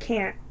heated that you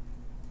can't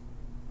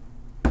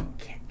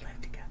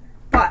live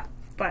together.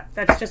 But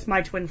that's just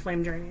my twin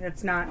flame journey.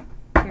 That's not,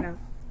 you know.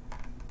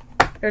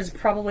 There's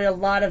probably a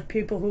lot of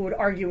people who would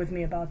argue with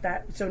me about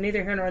that. So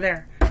neither here nor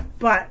there.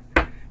 But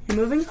you're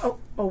moving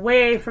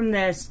away from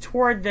this,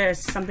 toward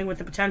this, something with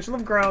the potential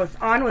of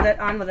growth. On with it,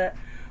 on with it.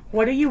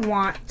 What do you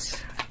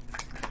want?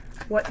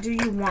 What do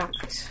you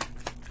want?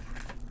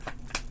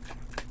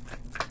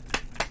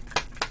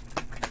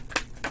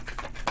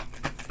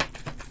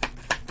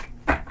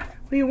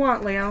 What do you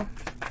want, Leo?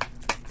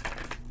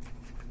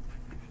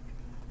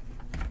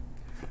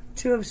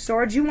 Two of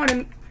Swords. You want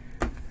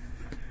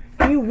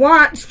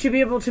to be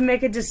able to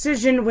make a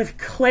decision with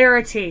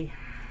clarity.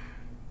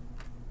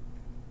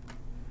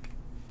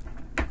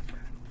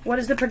 What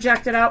is the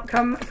projected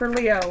outcome for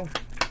Leo?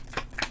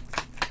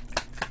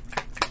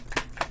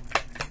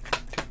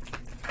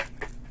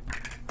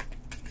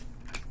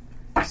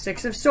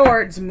 Six of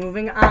Swords.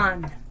 Moving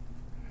on.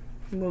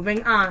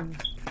 Moving on.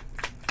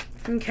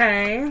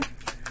 Okay.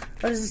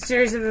 What is a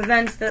series of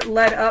events that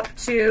led up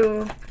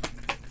to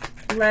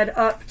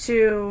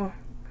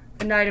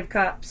the Knight of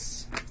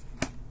Cups?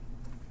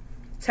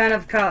 Ten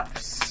of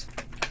Cups.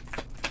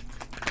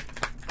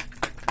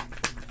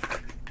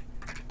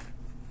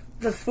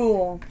 The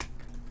Fool.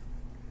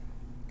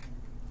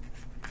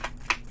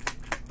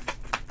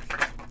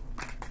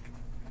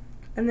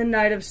 And the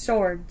Knight of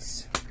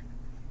Swords.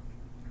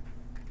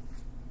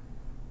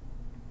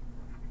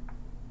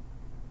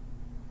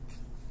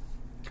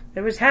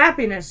 There was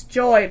happiness,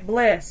 joy,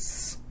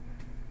 bliss.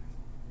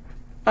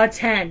 A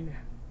 10.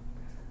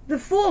 The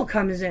Fool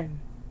comes in.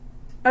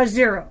 A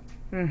 0.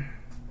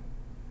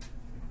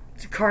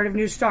 It's a card of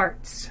new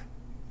starts.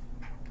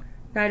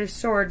 Knight of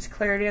Swords.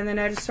 Clarity on the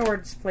Knight of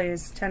Swords,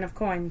 please. 10 of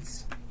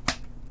Coins.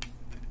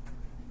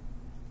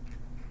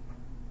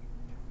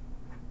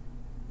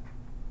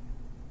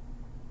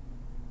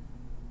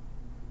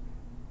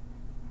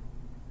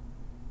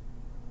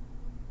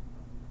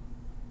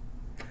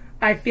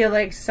 I feel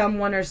like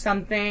someone or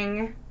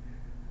something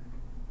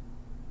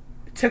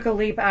took a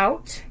leap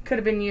out. Could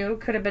have been you.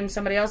 Could have been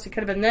somebody else. It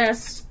could have been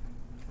this.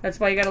 That's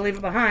why you got to leave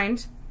it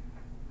behind.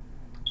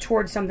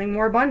 Towards something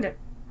more abundant.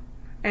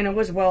 And it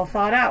was well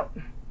thought out.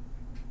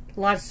 A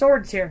lot of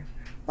swords here.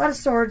 A lot of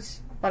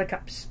swords. A lot of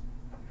cups.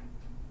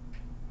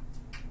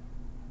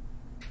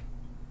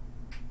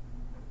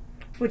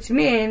 Which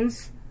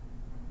means,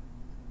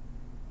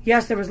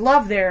 yes, there was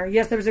love there.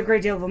 Yes, there was a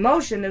great deal of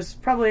emotion. There was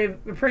probably a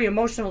pretty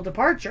emotional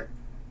departure.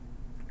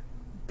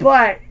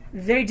 But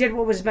they did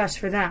what was best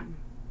for them.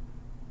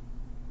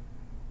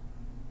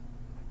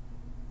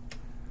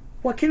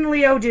 What can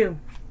Leo do?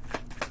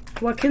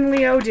 What can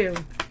Leo do?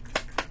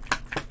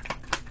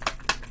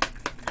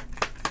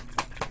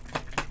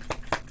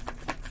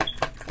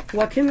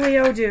 What can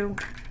Leo do?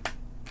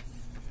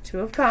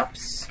 Two of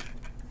Cups.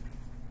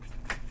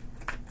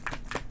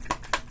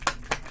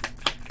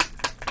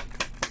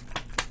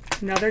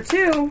 Another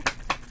 2.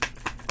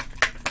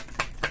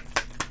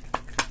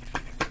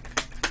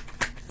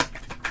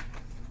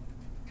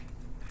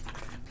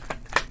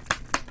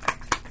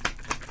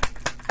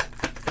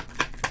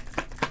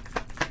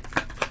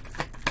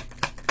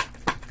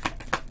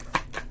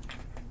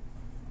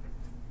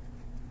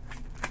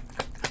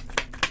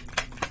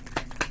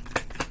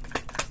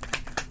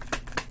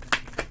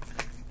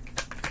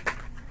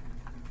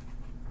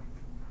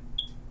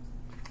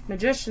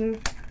 Magician.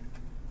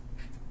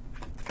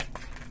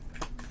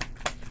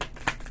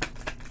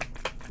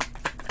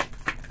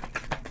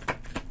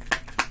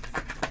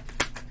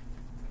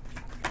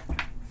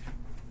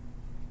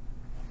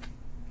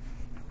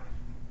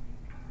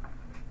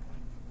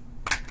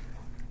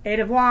 Eight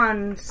of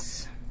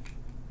Wands.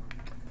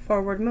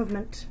 Forward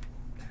movement.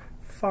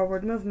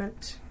 Forward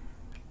movement.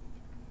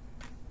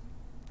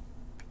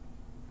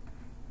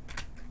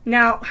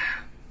 Now,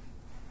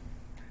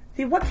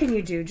 what can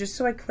you do, just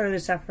so I clear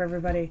this up for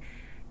everybody,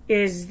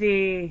 is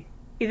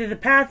either the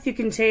path you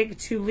can take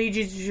to lead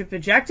you to your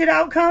projected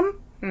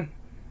outcome,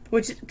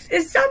 which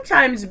is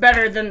sometimes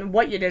better than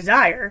what you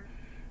desire,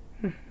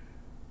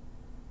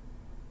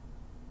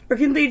 or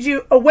can lead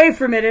you away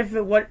from it if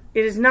it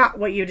is not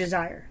what you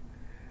desire.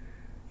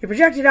 Your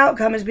projected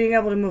outcome is being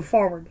able to move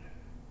forward.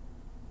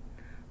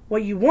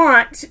 What you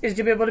want is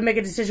to be able to make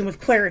a decision with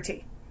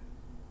clarity.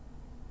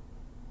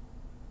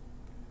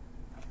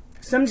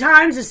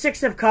 Sometimes the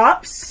Six of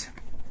Cups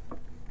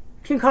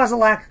can cause a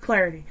lack of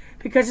clarity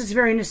because it's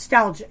very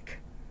nostalgic.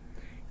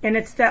 And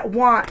it's that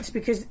want,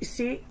 because you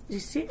see,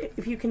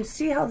 if you can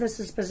see how this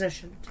is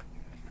positioned.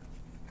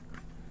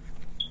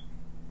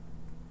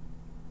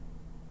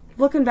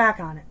 looking back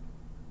on it.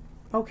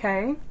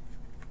 Okay.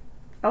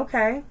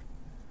 Okay.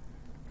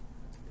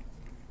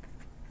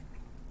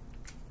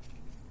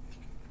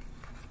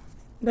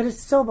 But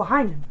it's still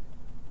behind him.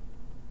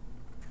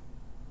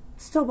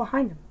 It's still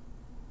behind him.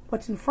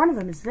 What's in front of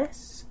him is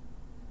this.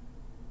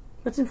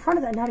 What's in front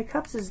of that Knight of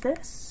Cups is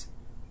this.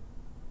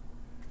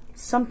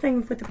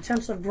 Something with the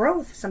potential of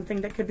growth.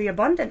 Something that could be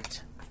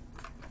abundant.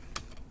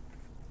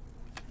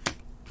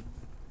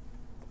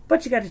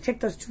 But you got to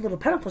take those two little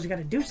pentacles. You got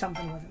to do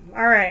something with them.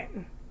 All right.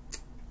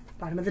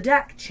 Bottom of the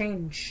deck.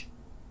 Change.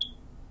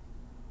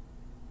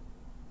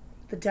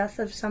 The death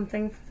of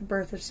something for the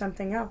birth of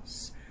something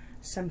else.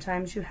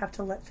 Sometimes you have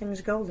to let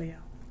things go, Leo.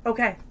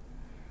 Okay.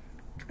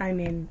 I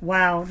mean,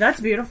 wow. That's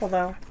beautiful,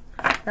 though.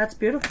 That's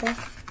beautiful.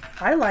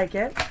 I like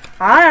it.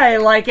 I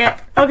like it.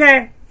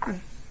 Okay.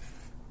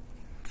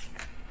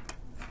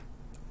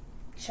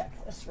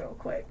 Check this real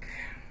quick.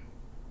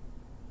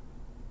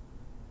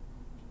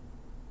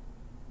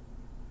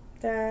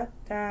 Oh,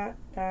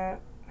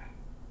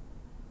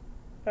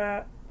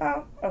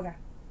 okay.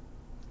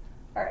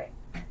 All right.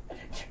 I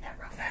didn't check that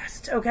real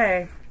fast.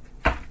 Okay.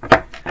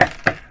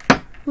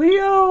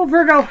 Leo,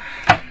 Virgo.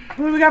 What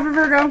do we got for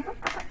Virgo?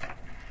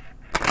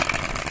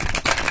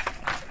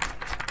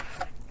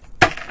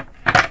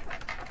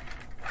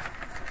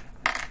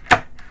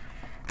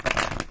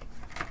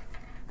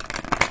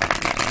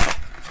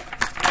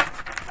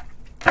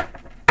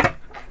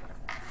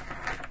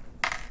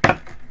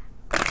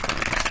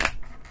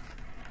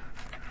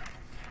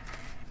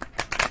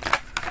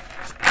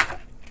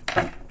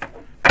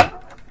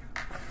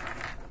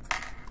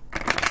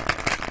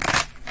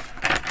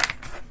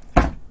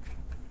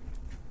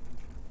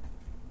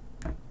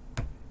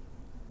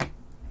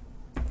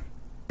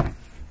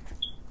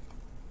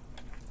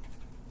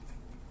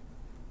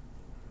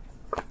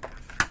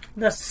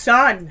 The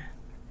sun.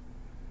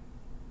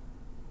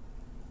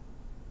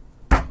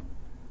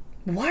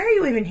 Why are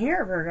you even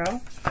here, Virgo?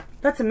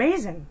 That's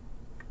amazing.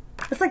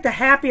 That's like the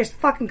happiest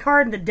fucking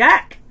card in the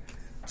deck.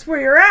 That's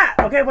where you're at.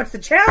 Okay, what's the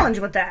challenge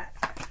with that?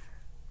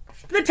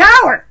 The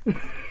Tower.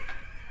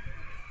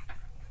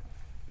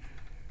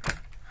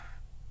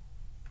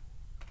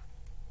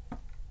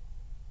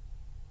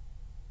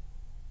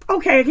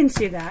 Okay, I can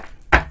see that.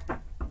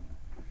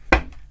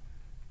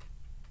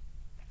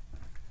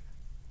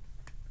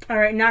 All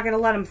right, not going to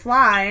let him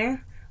fly.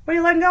 What are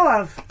you letting go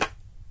of?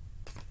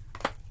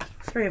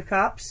 Three of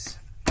Cups.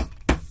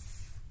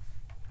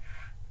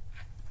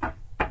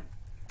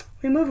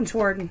 We're moving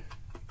toward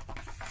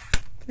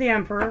the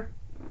Emperor.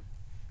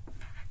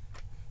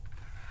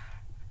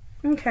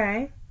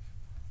 Okay.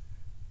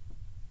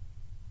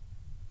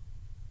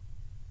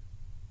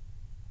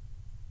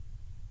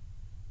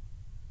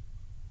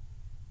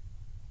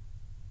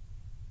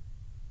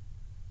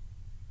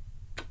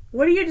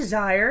 What do you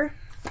desire?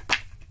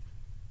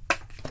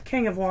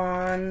 King of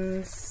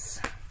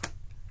Wands.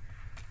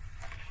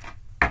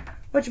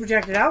 What's your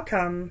projected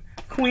outcome?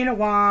 Queen of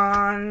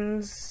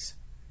Wands.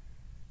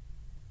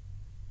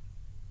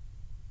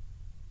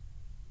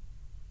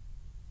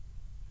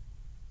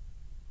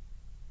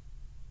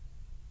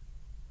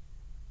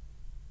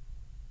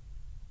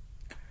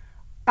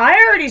 I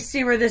already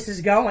see where this is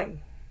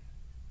going.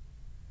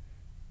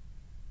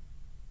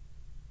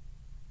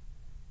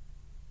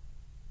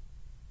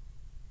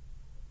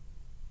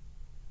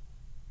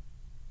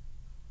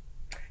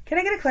 Can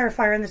I get a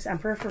clarifier on this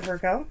Emperor for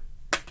Virgo?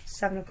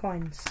 Seven of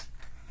Coins.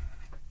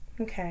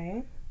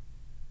 Okay.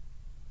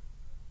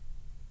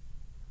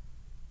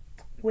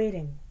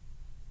 Waiting.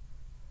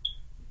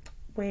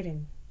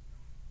 Waiting.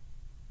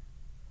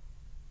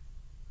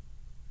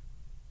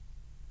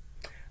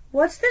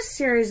 What's this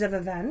series of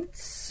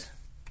events?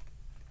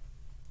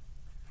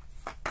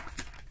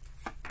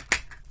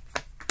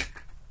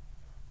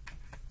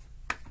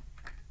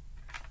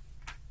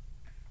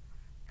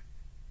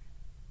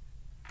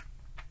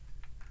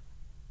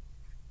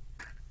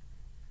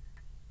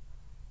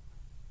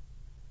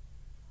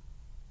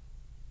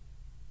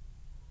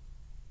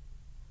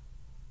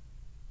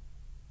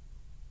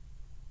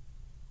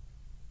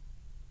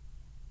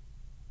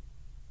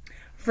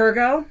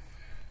 Virgo.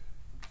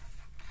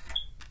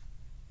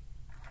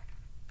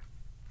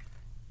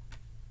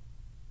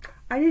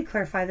 I need to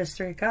clarify this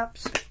Three of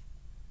Cups.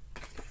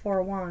 Four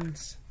of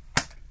Wands.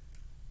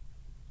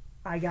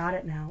 I got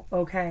it now.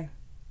 Okay.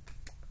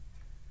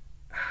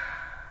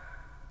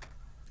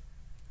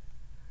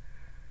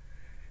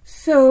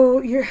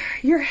 So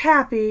you're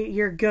happy,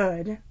 you're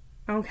good.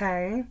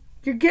 Okay.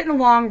 You're getting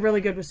along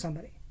really good with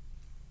somebody.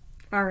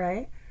 All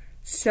right.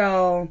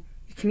 So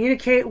you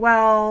communicate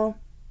well.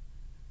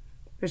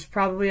 There's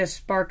probably a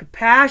spark of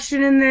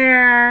passion in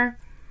there.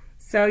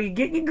 So you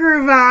get your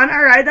groove on.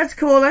 All right, that's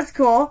cool. That's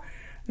cool.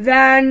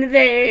 Then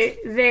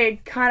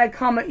they kind of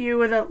come at you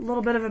with a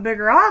little bit of a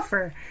bigger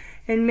offer.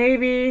 And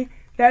maybe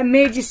that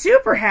made you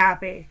super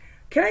happy.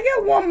 Can I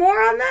get one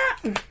more on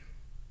that?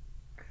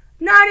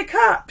 Nine of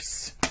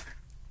Cups.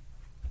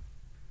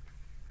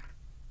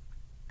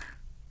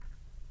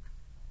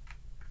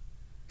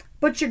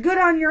 But you're good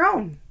on your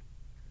own.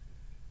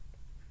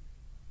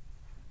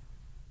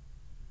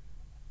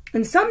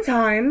 And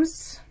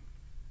sometimes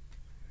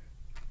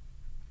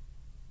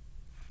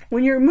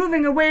when you're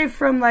moving away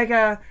from like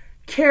a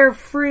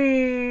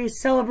carefree,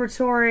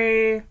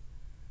 celebratory,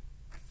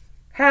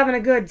 having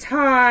a good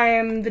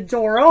time, the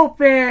door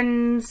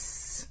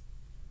opens,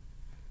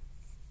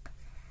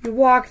 you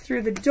walk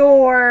through the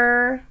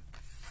door.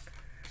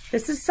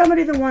 This is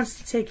somebody that wants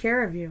to take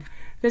care of you.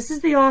 This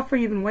is the offer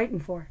you've been waiting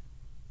for.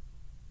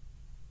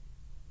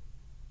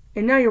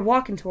 And now you're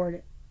walking toward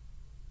it.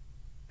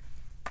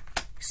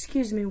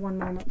 Excuse me one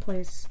moment,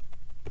 please.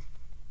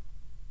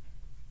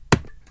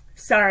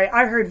 Sorry,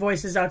 I heard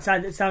voices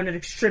outside that sounded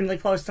extremely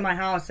close to my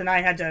house, and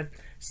I had to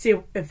see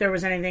if there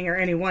was anything or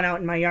anyone out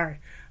in my yard.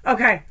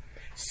 Okay,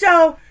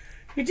 so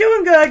you're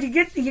doing good.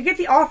 You get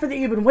the offer that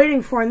you've been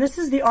waiting for, and this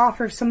is the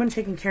offer of someone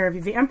taking care of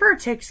you. The Emperor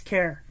takes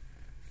care.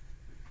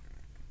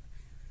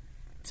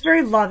 It's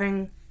very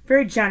loving,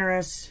 very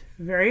generous,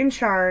 very in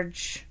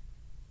charge.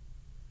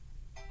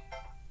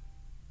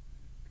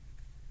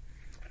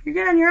 You're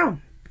good on your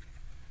own.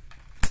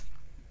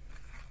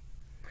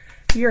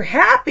 You're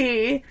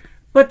happy,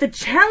 but the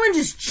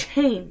challenges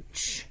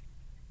change.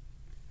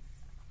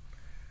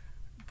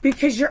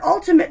 Because your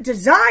ultimate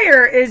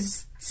desire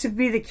is to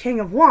be the King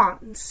of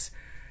Wands.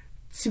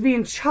 To be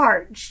in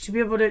charge. To be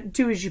able to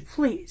do as you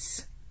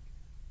please.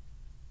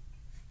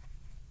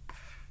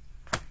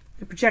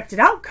 The projected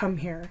outcome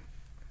here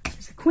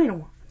is the Queen of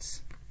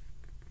Wands.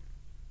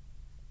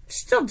 She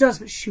still does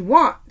what she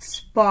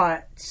wants,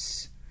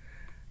 but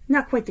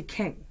not quite the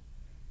king.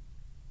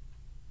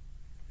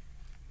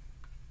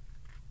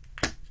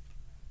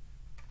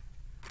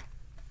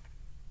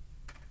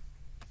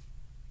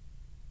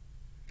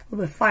 A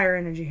little bit of fire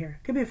energy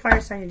here. Could be a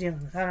fire sign you're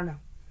dealing with. I don't know.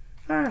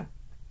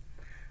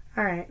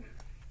 All right.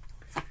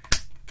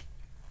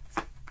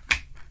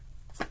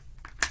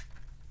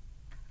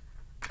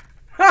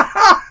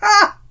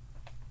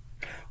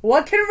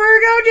 What can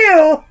Virgo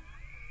do?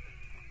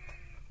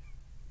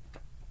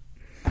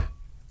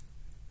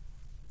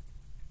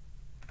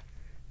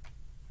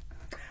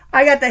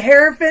 I got the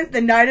Hierophant, the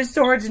Knight of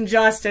Swords, and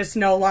Justice,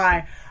 no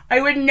lie.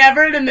 I would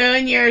never in a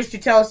million years to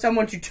tell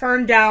someone to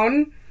turn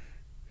down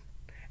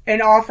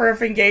an offer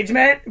of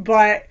engagement,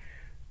 but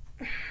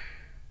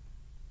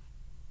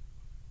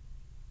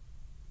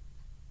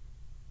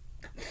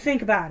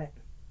think about it.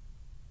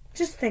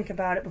 Just think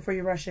about it before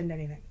you rush into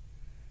anything.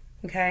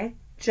 Okay?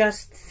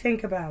 Just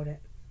think about it.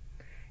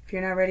 If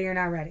you're not ready, you're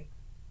not ready.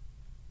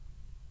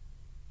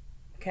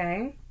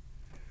 Okay?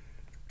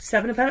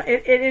 Seven of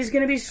Pentacles. It is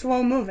going to be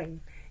slow moving.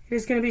 It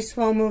is going to be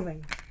slow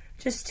moving.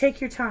 Just take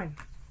your time.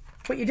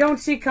 What you don't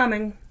see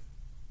coming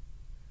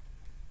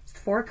is the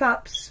Four of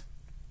Cups.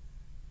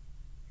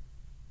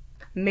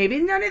 Maybe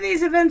none of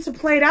these events have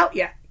played out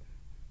yet,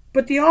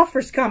 but the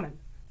offer's coming.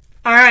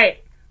 All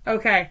right.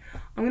 Okay.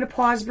 I'm going to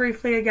pause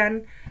briefly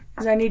again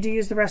because I need to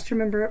use the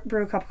restroom and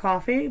brew a cup of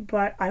coffee,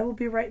 but I will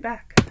be right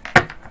back.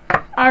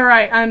 All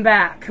right. I'm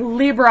back.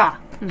 Libra.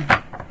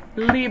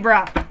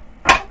 Libra.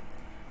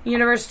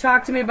 Universe,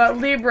 talk to me about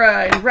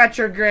Libra and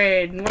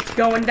retrograde and what's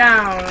going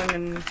down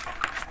and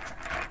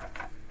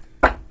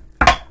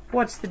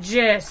what's the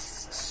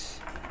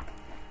gist.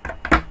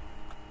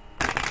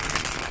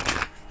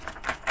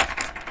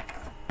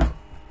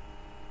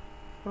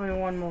 Only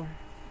one more.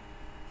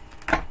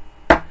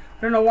 I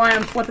don't know why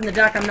I'm flipping the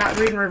deck. I'm not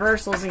reading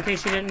reversals in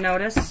case you didn't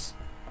notice.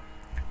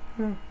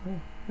 No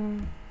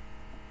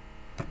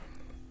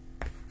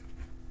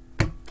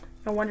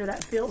wonder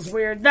that feels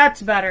weird.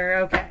 That's better.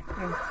 Okay.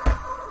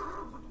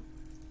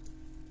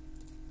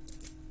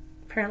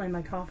 Apparently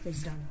my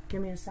coffee's done.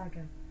 Give me a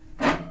second.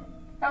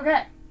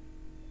 Okay.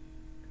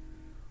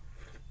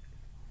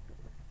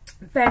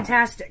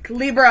 Fantastic.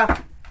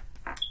 Libra.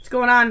 What's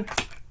going on?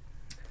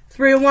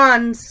 Three of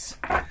Wands.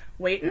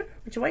 Waiting?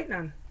 What you waiting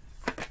on?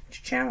 What's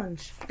your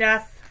challenge?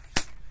 Death.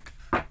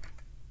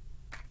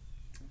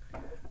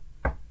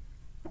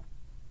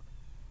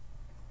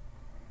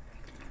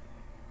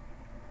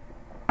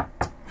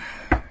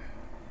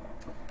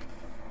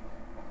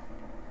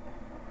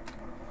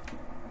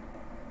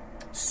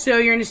 So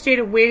you're in a state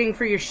of waiting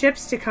for your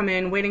ships to come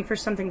in, waiting for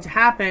something to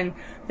happen.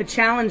 The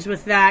challenge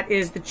with that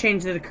is the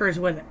change that occurs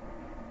with it.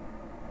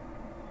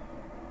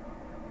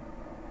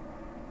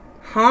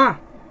 Huh.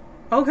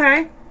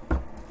 Okay.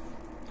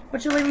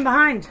 What you leaving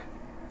behind?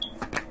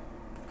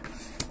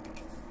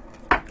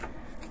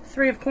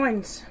 Three of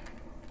Coins.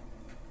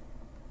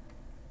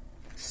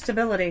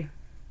 Stability.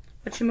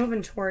 What you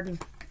moving toward?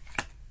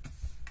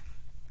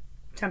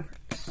 Temperance.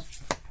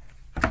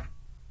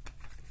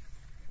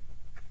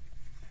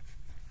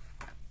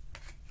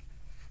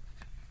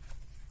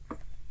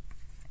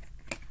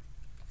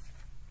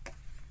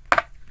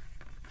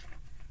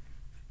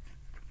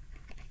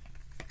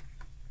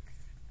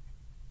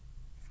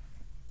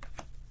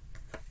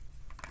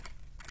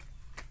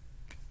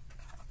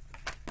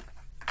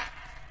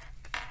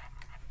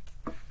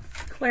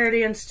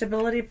 Clarity and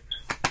stability,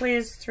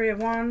 please. Three of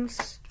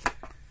Wands.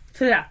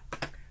 So yeah.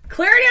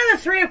 Clarity on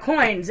the Three of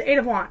Coins. Eight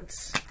of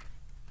Wands.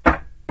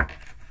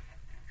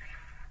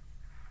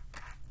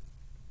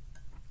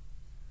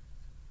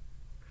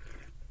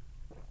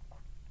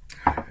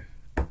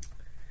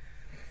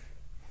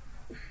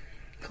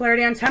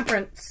 Clarity on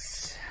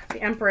Temperance.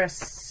 The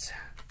Empress.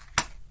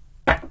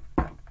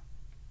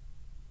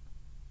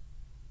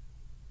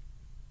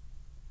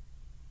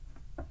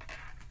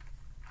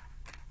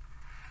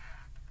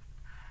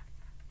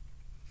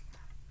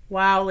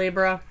 Wow,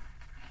 Libra.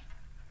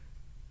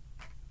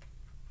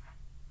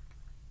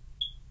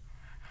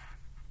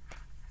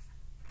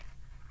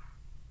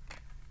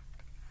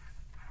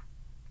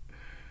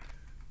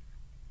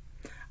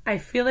 I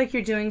feel like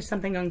you're doing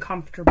something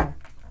uncomfortable.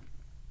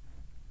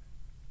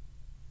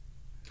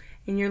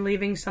 And you're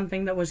leaving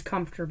something that was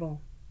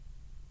comfortable.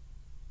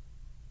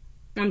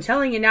 I'm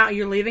telling you now,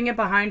 you're leaving it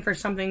behind for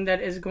something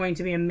that is going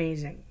to be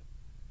amazing.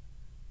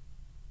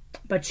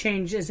 But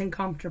change isn't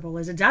comfortable,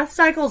 is it? Death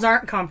cycles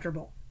aren't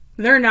comfortable.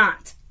 They're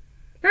not.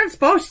 They're not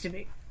supposed to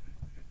be.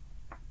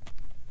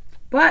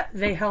 But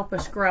they help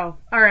us grow.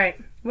 All right.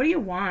 What do you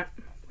want?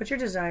 What's your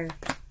desire?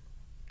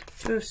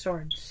 Two of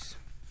Swords.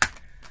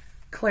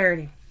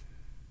 Clarity.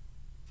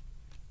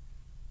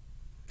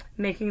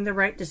 Making the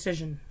right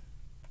decision.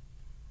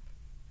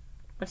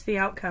 What's the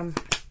outcome?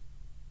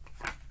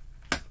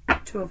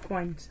 Two of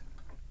Coins.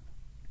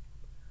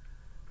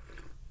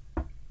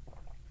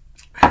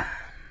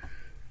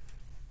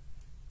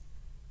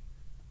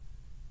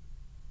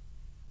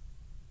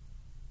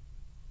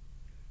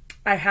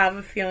 I have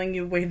a feeling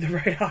you weighed the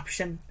right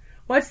option.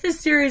 What's the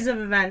series of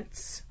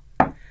events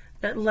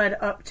that led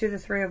up to the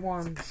Three of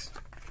Wands?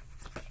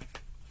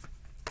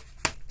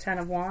 Ten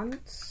of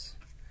Wands,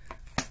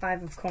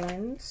 Five of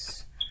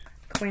Coins,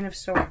 Queen of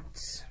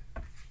Swords.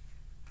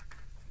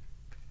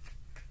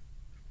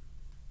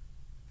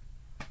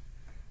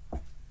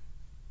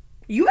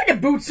 You had to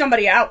boot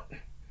somebody out.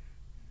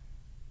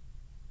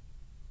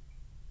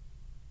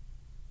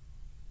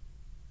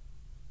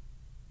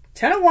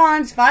 Ten of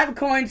Wands, Five of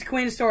Coins,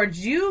 Queen of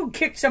Swords. You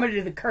kicked somebody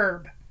to the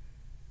curb.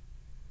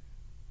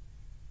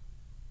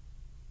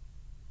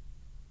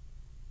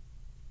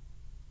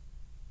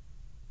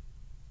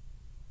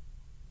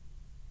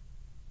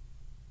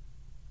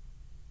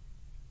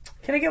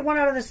 Can I get one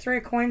out of this Three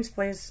of Coins,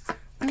 please?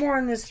 One more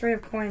on this Three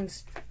of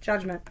Coins.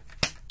 Judgment.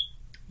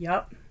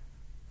 Yup.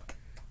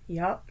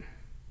 Yup.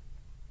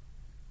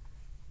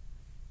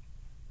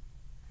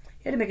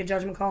 You had to make a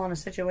judgment call on a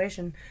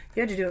situation. You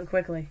had to do it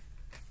quickly.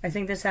 I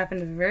think this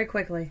happened very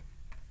quickly.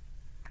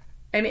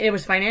 I mean, it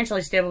was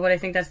financially stable, but I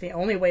think that's the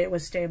only way it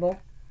was stable.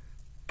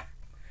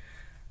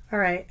 All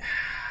right.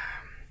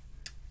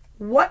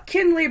 What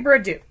can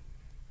Libra do?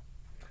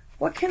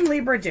 What can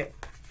Libra do?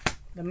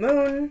 The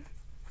Moon,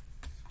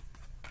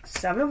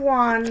 Seven of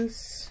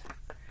Wands,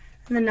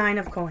 and the Nine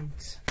of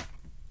Coins.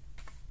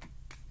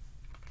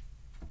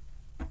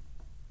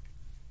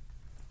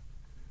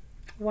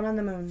 One on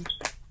the Moon.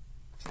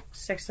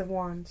 Six of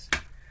Wands.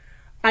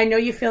 I know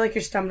you feel like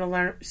you're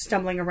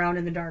stumbling around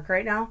in the dark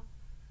right now.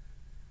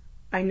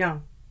 I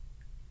know.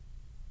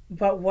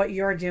 But what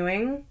you're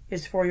doing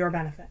is for your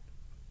benefit.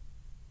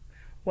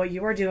 What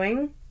you are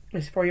doing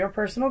is for your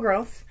personal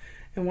growth.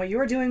 And what you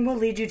are doing will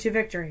lead you to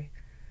victory.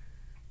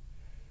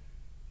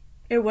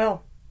 It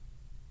will.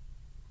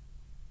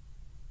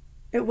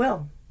 It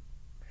will.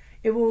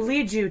 It will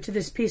lead you to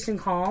this peace and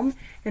calm.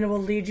 And it will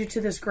lead you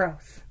to this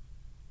growth.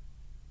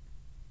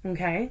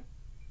 Okay?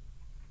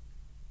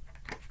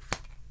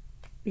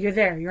 You're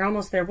there. You're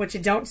almost there. What you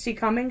don't see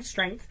coming,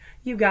 strength.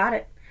 You got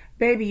it.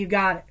 Baby, you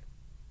got it.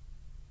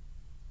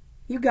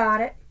 You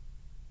got it.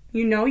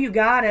 You know you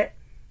got it.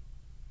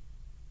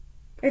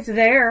 It's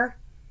there.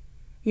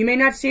 You may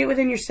not see it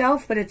within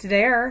yourself, but it's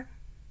there.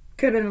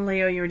 Could have been a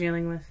Leo you were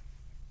dealing with.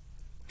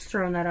 Just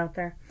throwing that out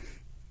there.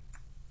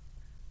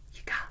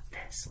 You got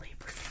this,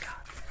 Libra. You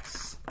got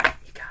this.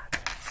 You got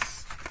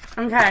this.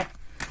 Okay.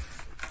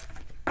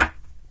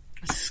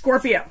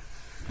 Scorpio.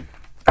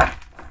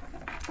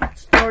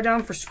 Let's throw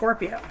down for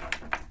Scorpio.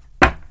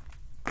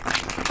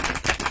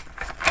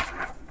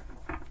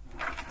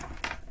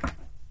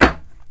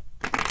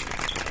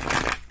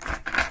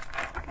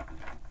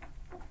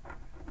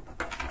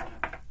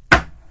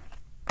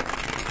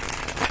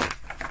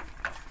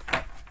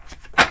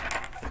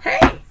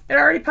 Hey, it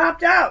already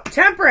popped out.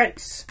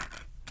 Temperance.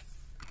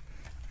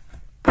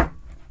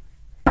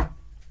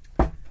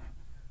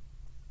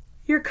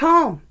 You're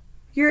calm.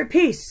 You're at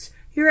peace.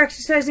 You're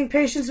exercising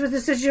patience with the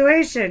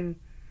situation.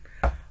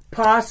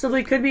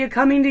 Possibly could be a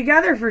coming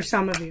together for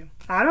some of you.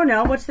 I don't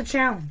know. What's the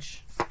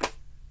challenge?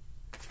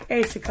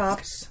 Ace of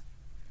Cups.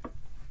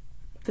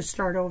 The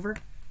start over.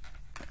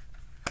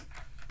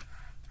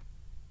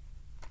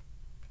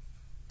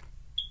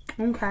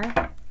 Okay.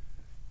 What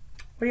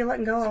are you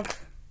letting go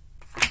of?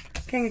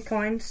 King of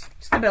Coins.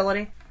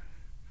 Stability.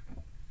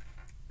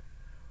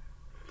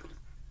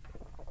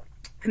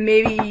 And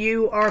maybe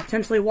you are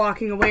potentially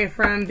walking away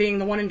from being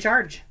the one in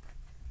charge.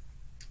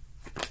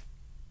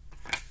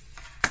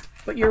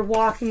 But you're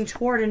walking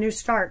toward a new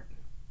start.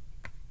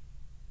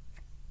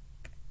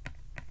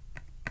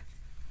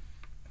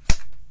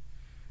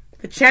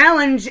 The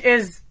challenge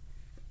is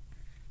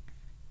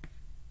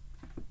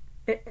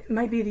it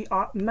might be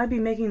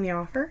making the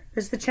offer.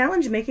 Is the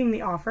challenge making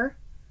the offer?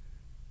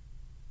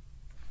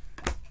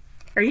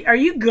 Are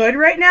you good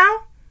right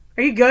now?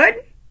 Are you good?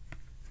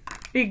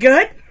 Are you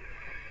good?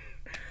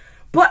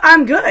 But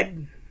I'm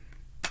good.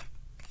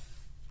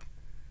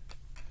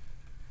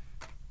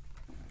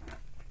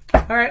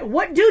 All right,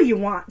 what do you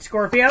want,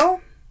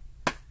 Scorpio?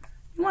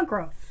 You want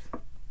growth.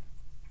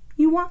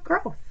 You want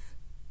growth.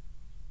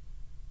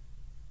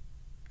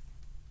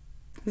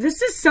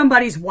 This is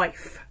somebody's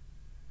wife.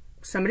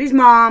 Somebody's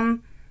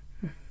mom.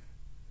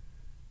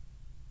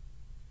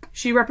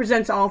 She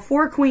represents all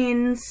 4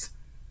 queens.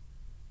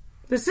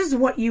 This is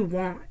what you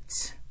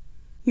want.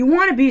 You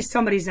want to be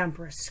somebody's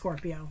empress,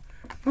 Scorpio.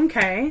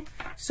 Okay,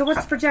 so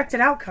what's the projected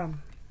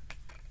outcome?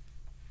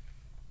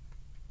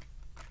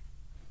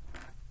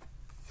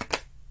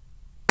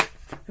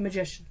 The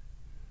Magician.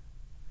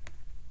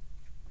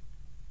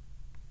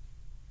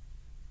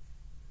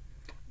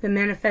 The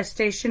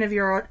manifestation of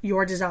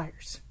your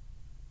desires.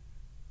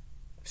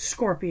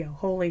 Scorpio,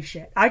 holy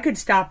shit. I could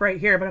stop right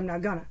here, but I'm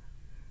not gonna.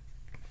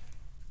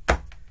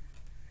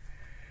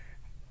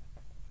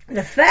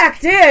 The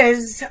fact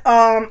is,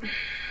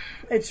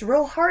 it's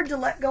real hard to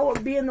let go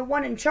of being the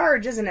one in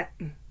charge, isn't it?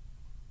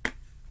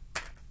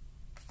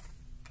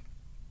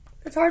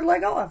 It's hard to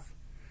let go of.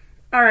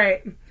 All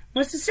right.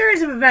 What's the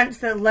series of events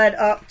that led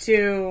up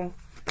to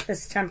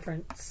this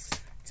Temperance?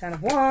 10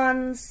 of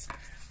Wands,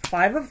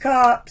 5 of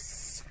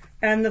Cups,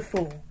 and the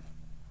Fool.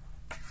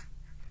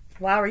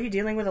 Wow, are you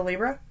dealing with a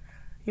Libra?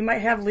 You might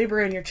have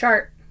Libra in your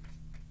chart.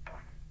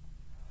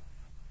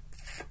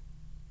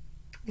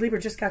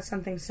 Libra just got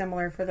something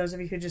similar for those of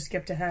you who just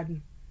skipped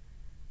ahead.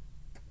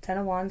 10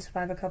 of Wands,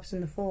 5 of Cups,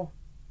 and the Fool.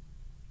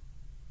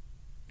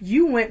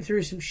 You went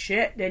through some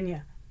shit, didn't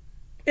you?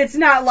 It's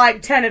not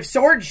like 10 of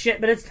Swords shit,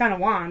 but it's 10 of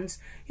Wands.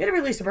 You had to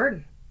release a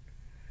burden.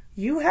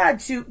 You had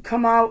to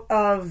come out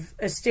of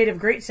a state of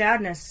great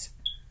sadness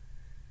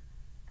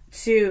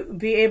to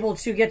be able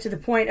to get to the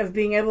point of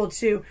being able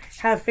to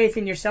have faith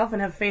in yourself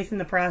and have faith in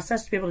the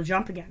process to be able to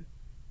jump again.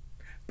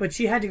 But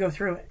you had to go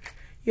through it.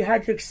 You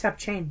had to accept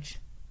change.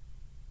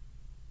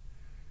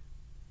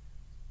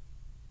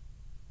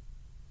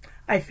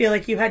 I feel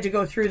like you had to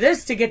go through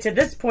this to get to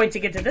this point, to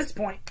get to this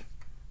point.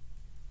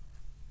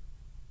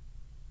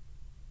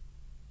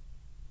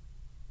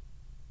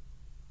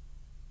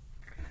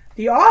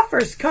 The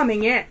offer's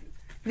coming in.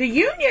 The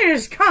union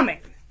is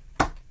coming.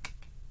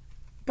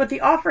 But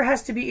the offer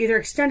has to be either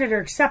extended or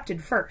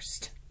accepted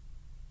first.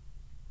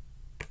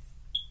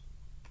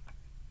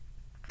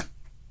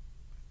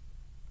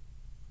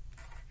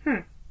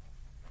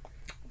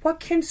 What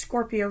can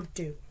Scorpio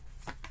do?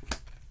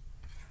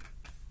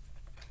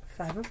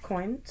 5 of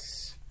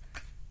Coins,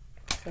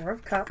 4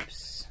 of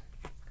Cups,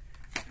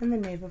 and the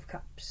Knave of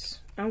Cups.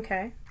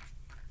 Okay.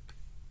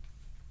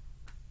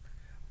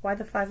 Why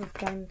the 5 of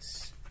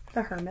Coins?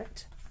 The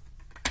Hermit.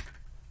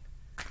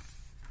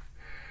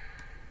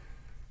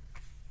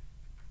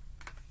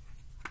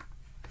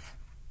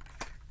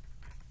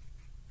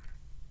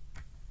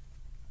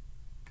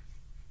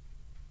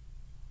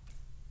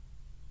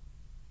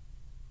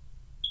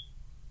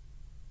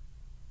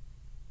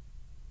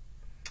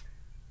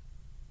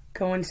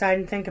 Go inside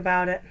and think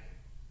about it.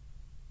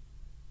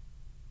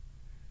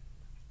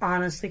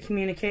 Honestly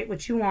communicate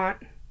what you want.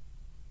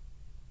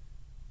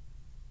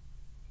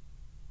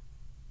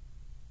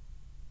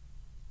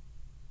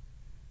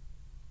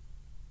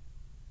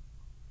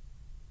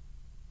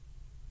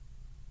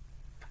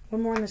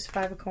 One more on this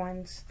 5 of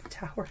Coins.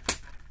 Tower.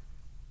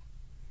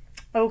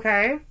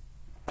 Okay.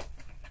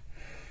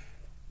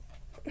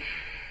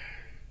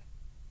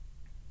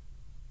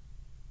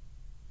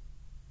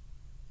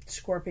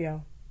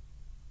 Scorpio.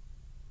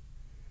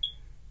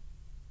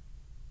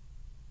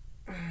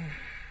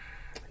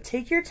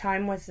 Take your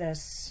time with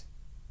this.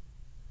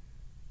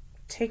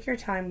 Take your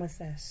time with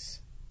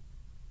this.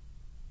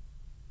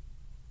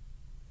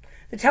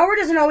 The Tower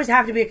doesn't always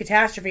have to be a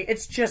catastrophe.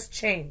 It's just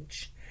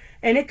change.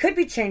 And it could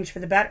be change for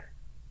the better.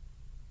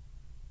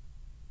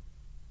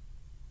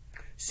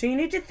 So you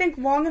need to think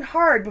long and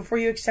hard before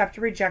you accept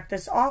or reject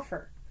this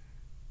offer.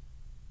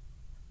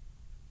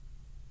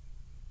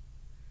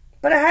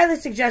 But I highly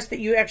suggest that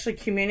you actually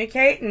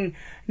communicate and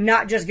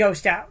not just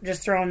ghost out.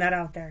 Just throwing that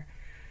out there.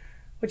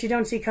 What you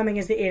don't see coming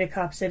is the 8 of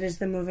Cups. It is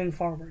the moving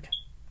forward.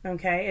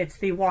 Okay? It's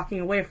the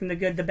walking away from the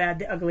good, the bad,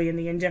 the ugly, and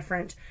the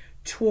indifferent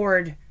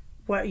toward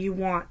what you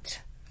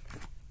want.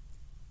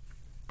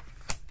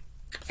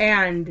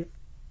 And,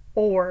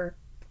 or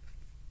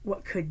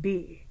what could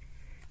be.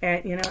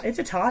 And, you know, it's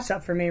a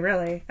toss-up for me,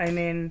 really. I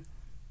mean,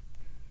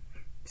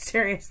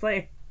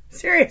 seriously.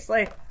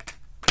 Seriously.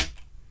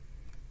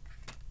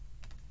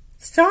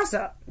 It's a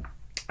toss-up.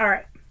 All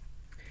right.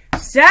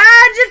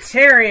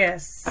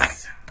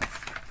 Sagittarius.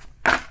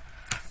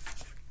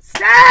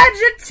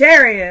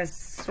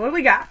 Sagittarius. What do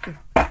we got?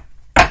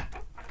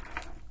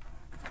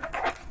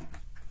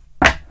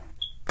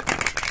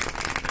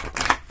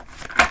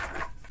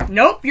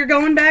 Nope, you're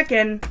going back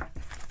in.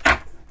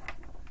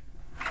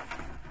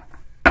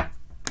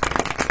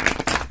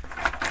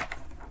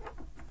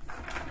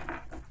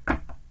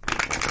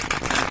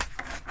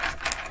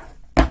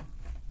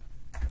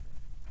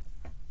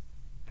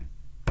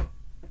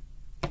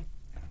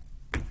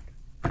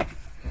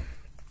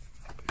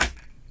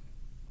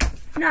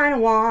 Nine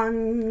of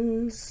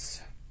Wands.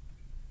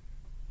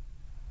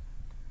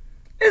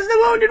 Is the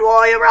wounded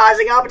warrior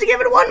rising up to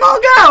give it one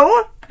more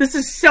go? This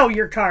is so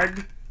your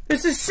card.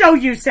 This is so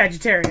you,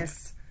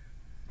 Sagittarius.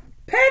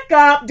 Pick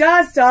up,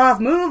 dust off,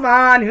 move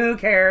on, who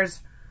cares?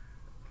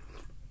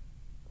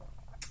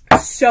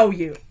 So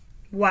you.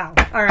 Wow.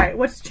 All right,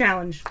 what's the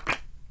challenge?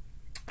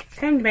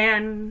 Hanged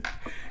Man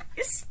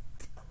is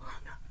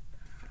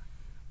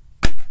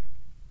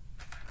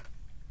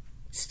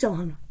still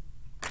hung up.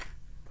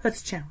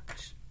 That's a challenge.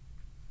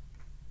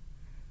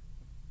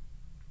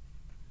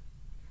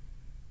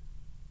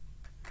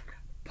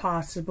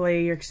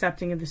 Possibly you're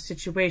accepting of the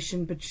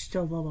situation, but you're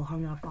still a little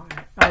hung up on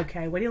it.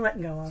 Okay, what are you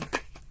letting go of?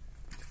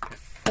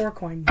 4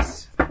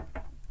 coins.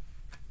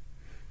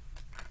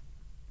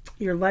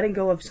 You're letting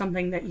go of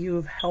something that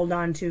you've held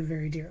on to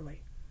very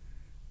dearly.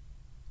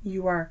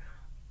 You are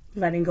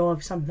letting go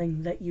of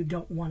something that you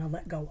don't want to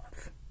let go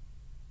of.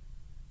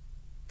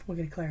 We'll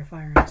get a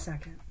clarifier in a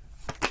second.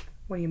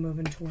 What are you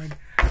moving toward?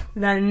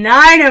 The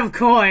 9 of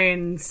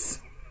Coins.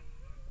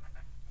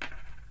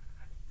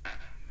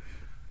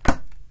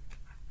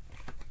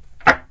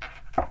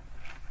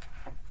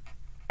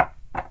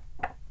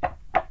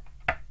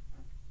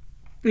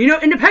 You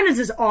know, independence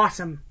is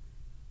awesome.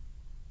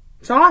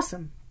 It's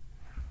awesome.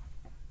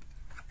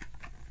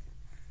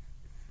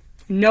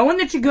 Knowing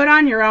that you're good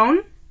on your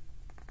own,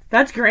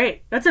 that's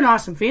great. That's an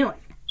awesome feeling.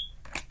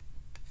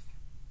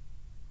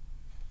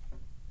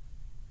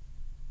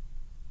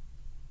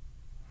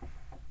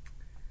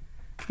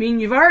 I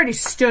mean, you've already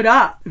stood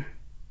up.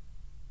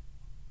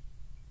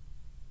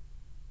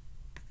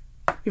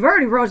 You've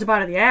already rose up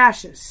out of the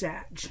ashes,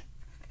 Sag.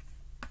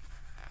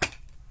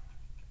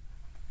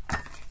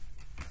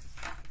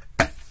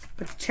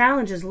 But the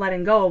challenge is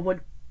letting go of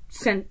what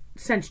sent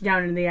you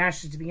down into the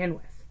ashes to begin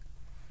with.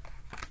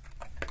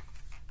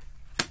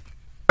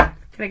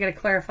 Can I get a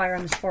clarifier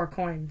on this 4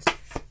 coins?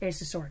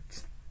 Ace of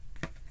Swords.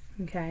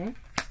 Okay.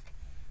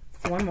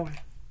 1 more.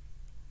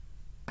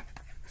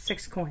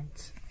 6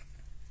 coins.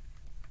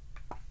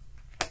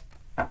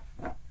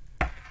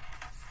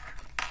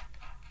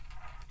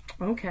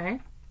 Okay.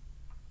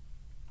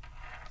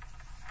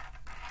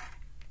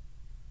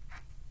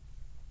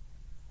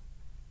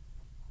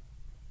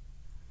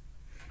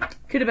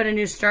 Could have been a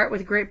new start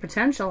with great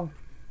potential.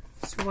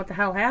 So what the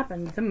hell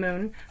happened? The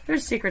Moon.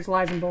 There's secrets,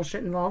 lies, and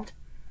bullshit involved.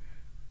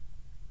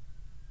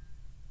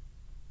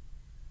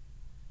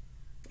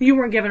 You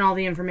weren't given all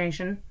the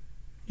information.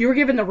 You were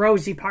given the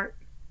rosy part.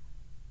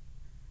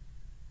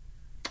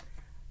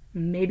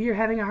 Maybe you're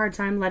having a hard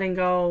time letting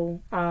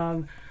go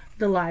of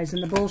the lies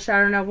and the bullshit.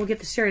 I don't know. We'll get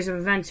the series of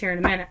events here in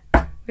a minute.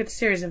 We'll get the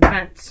series of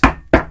events.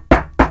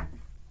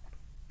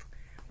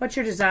 What's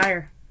your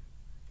desire?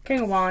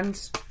 King of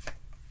Wands.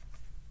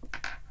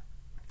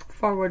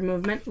 Forward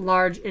movement.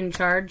 Large in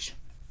charge.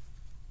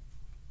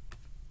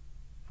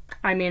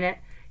 I mean, it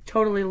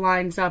totally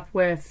lines up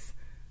with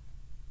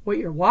what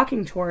you're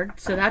walking toward,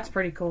 so that's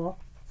pretty cool.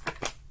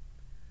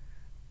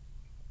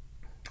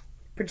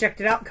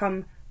 Projected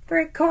outcome.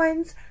 3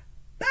 coins.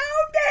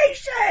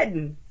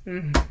 Foundation!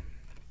 Laying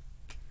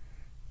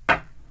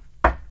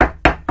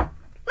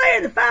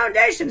the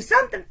foundation of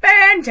something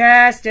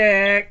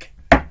fantastic.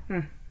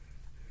 That's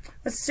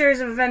a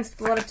series of events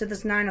that led up to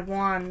this 9 of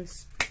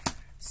Wands.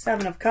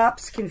 7 of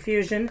Cups,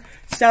 confusion.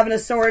 7 of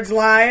Swords,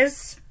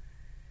 lies.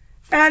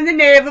 And the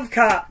Knave of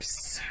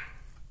Cups.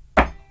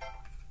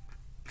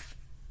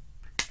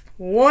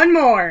 1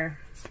 more.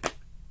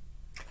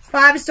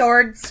 5 of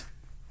Swords.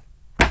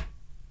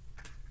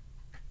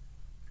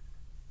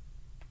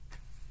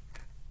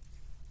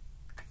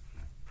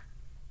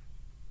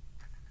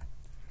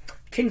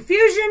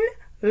 Confusion,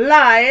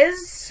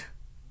 lies,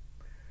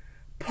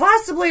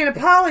 possibly an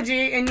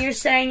apology, and you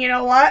saying, you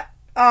know what,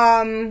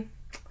 I'm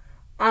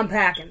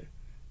packing.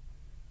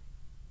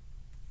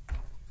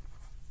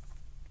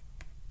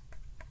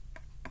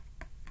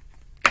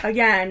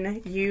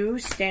 Again, you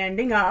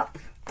standing up.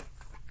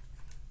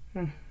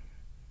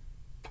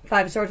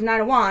 5 of Swords,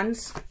 9 of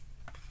Wands.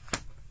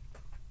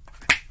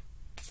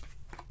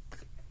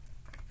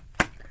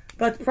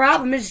 But the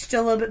problem is you're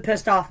still a little bit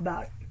pissed off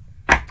about it.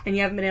 And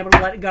you haven't been able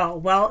to let it go.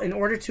 Well, in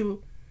order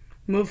to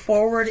move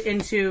forward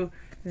into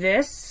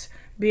this,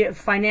 be it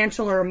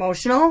financial or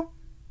emotional,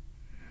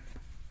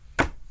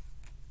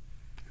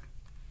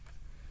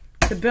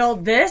 to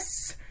build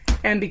this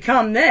and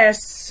become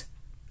this,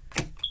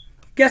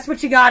 guess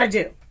what you gotta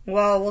do?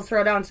 Well, we'll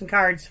throw down some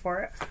cards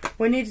for it.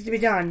 What needs to be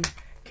done?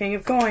 King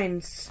of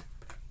Coins.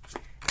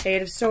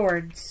 8 of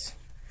Swords.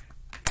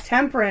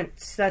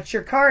 Temperance. That's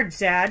your card,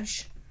 Sag.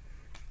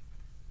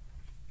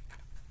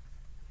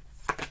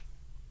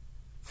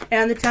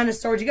 And the 10 of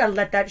Swords. You gotta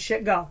let that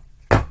shit go.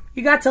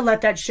 You got to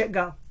let that shit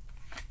go.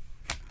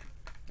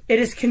 It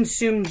has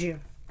consumed you.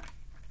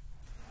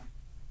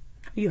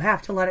 You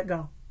have to let it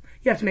go.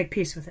 You have to make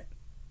peace with it.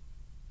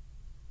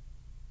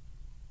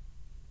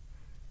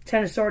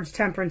 10 of Swords,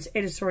 Temperance,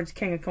 8 of Swords,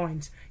 King of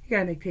Coins. You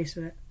gotta make peace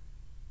with it.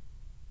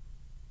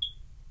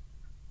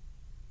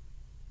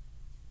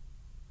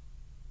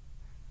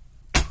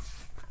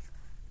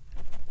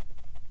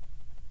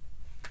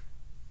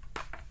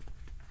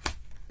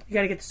 You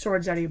got to get the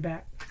swords out of your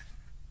back.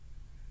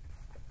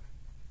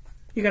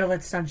 You got to let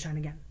the sun shine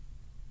again.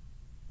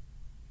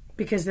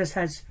 Because this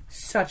has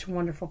such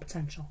wonderful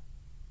potential.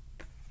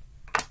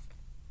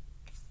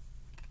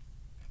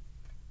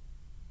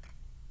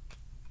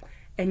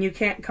 And you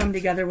can't come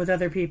together with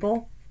other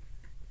people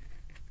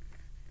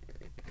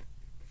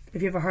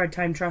if you have a hard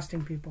time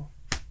trusting people.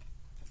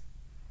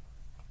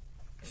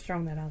 Just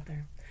throwing that out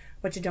there.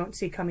 What you don't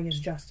see coming is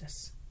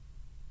justice.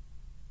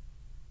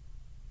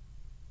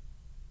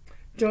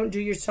 Don't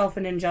do yourself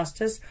an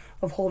injustice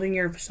of holding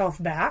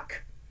yourself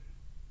back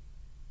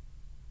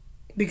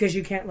because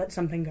you can't let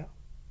something go.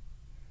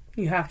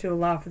 You have to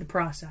allow for the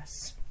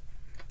process.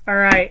 All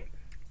right,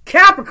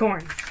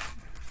 Capricorn.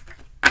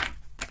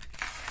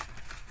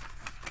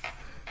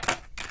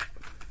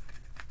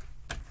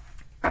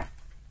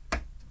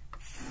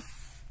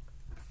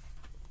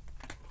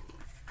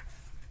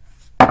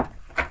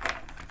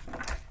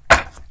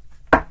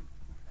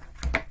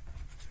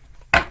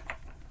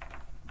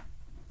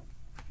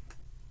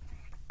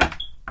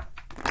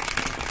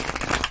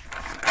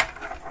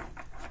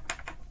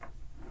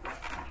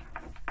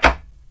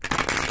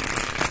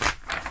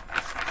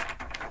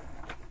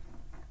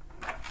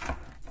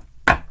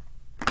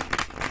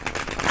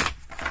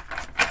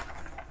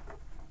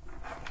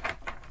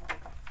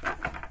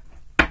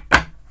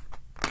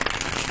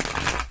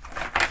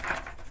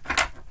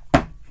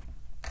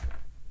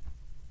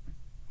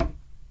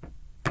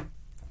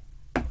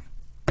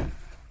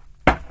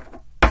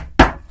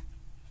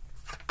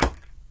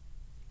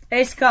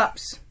 Ace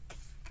Cups.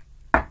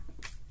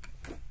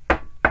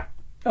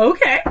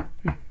 Okay.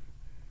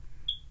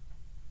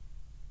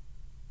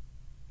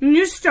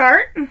 New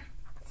start.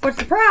 What's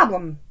the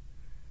problem?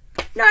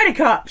 Knight of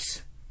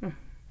Cups.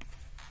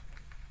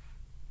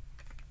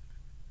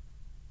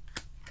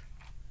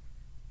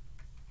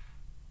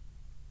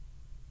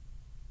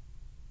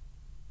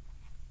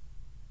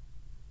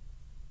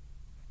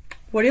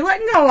 What are you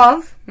letting go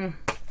of?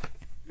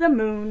 The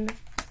Moon.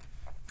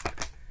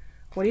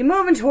 What are you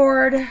moving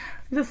toward?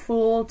 The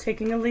Fool,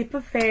 taking a leap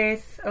of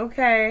faith.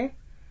 Okay.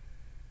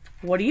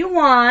 What do you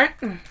want?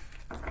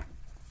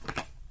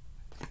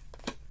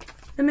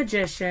 The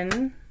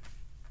Magician.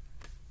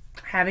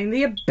 Having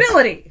the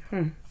ability.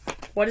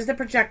 What is the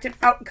projected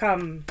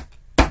outcome?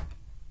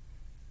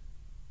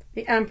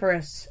 The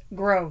Empress.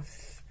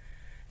 Growth.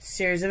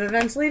 Series of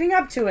events leading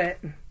up to it.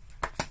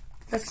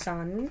 The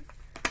Sun.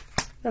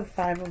 The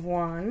Five of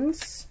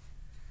Wands.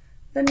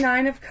 The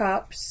Nine of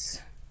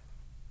Cups.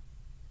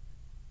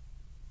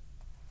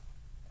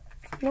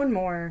 One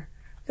more.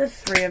 The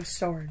Three of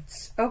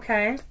Swords.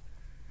 Okay.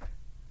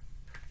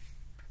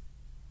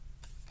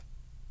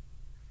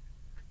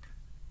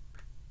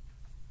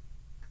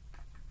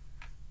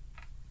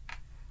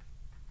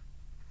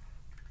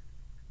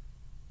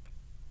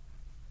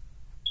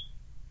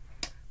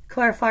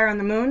 Clarifier on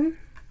the Moon.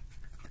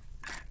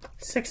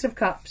 Six of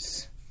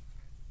Cups.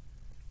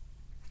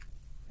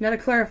 Another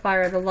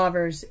clarifier, the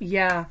Lovers.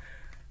 Yeah.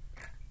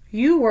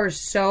 You were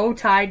so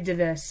tied to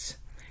this.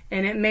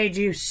 And it made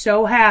you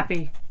so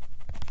happy.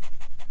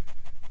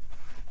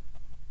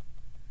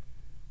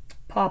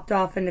 Popped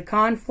off into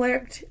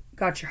conflict.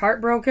 Got your heart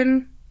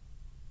broken.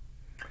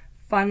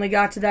 Finally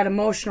got to that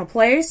emotional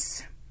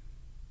place.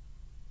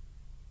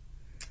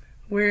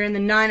 We're in the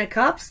Nine of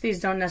Cups. These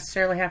don't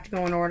necessarily have to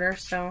go in order.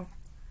 So,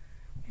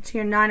 it's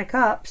your Nine of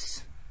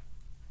Cups.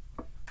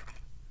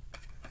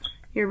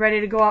 You're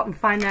ready to go out and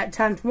find that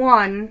 10th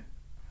one.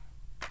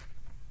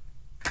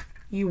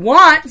 You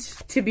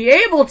want to be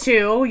able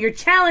to. Your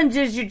challenge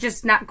is you're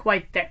just not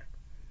quite there.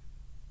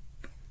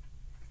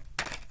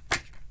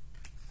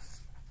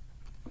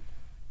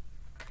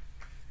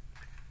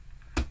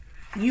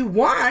 You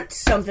want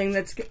something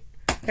that's...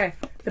 Okay,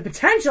 the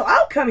potential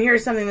outcome here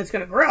is something that's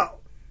going to grow.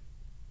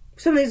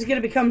 Something that's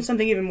going to become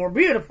something even more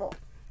beautiful.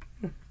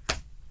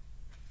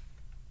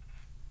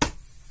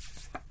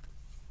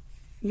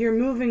 You're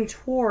moving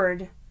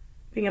toward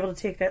being able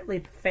to take that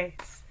leap of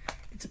faith.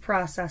 It's a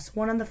process.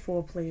 One on the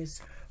Fool, please.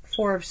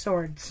 Four of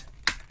Swords.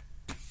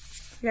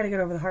 You got to get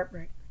over the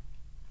heartbreak.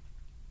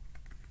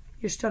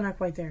 You're still not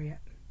quite there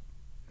yet.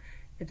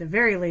 At the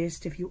very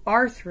least, if you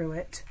are through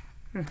it,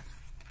 you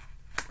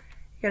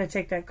got to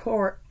take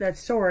that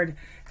sword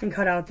and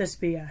cut out this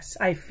BS.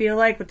 I feel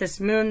like with this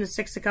Moon, the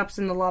Six of Cups,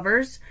 and the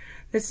Lovers,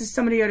 this is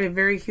somebody who had a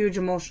very huge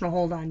emotional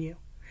hold on you.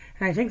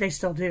 And I think they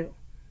still do.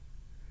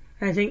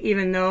 And I think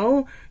even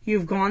though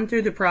you've gone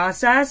through the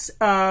process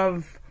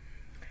of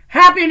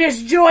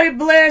happiness, joy,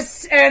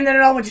 bliss, and then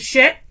it all went to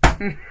shit.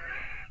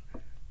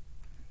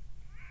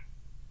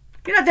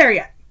 You're not there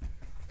yet.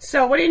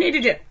 So what do you need to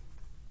do?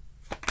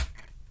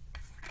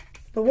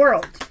 The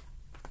World.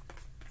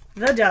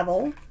 The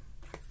Devil.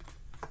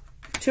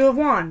 Two of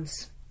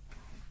Wands.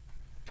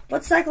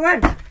 Let cycle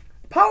end.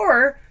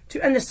 Power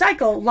to end the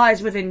cycle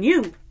lies within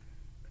you,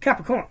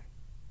 Capricorn.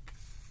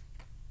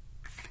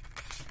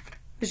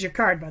 This is your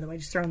card, by the way.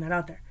 Just throwing that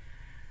out there.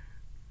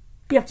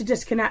 You have to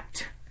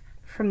disconnect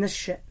from this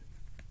shit.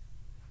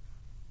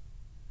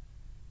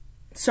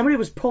 Somebody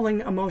was pulling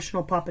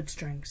emotional puppet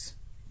strings.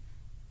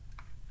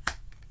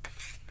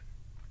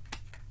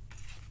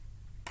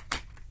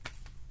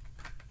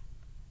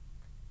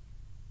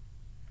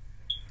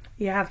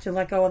 You have to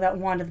let go of that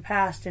wand of the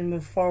past and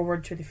move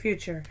forward to the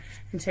future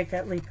and take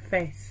that leap of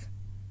faith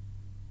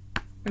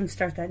and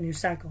start that new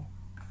cycle.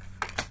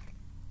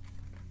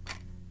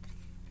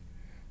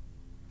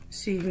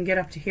 So you can get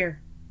up to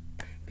here,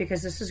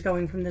 because this is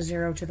going from the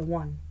 0 to the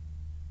 1.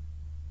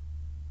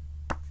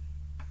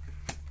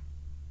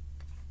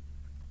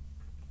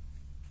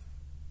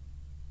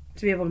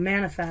 To be able to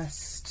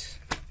manifest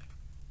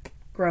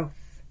growth.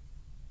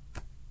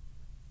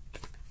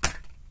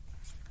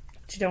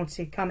 What you don't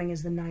see coming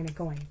is the 9 of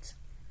coins.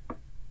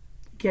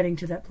 Getting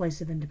to that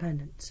place of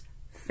independence.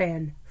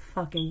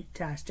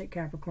 Fan-fucking-tastic,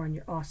 Capricorn.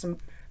 You're awesome.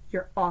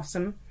 You're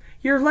awesome.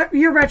 Your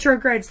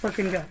retrograde's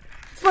looking good.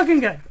 It's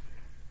looking good.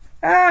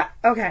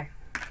 Okay.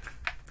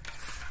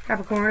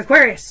 Capricorn,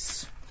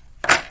 Aquarius.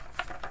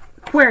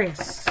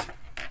 Aquarius.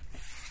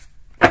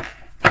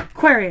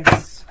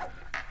 Aquarius.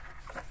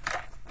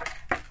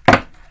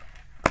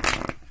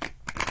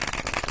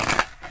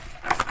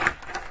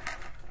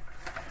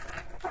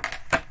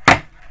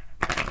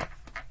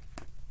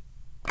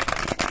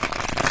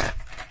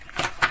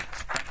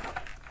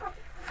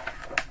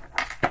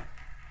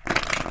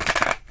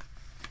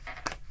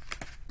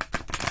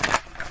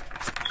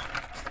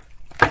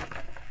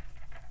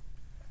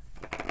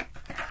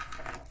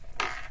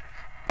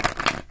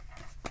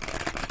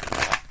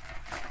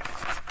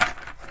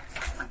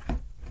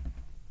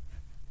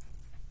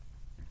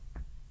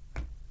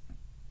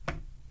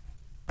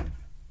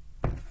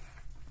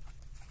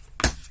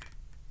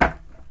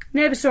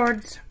 Knave of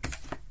Swords.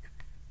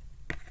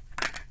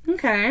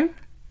 Okay.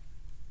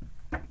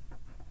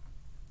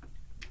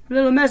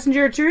 Little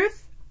messenger of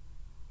truth.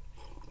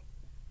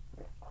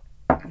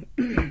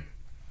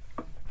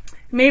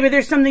 Maybe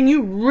there's something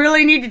you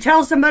really need to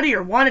tell somebody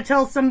or want to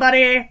tell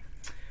somebody.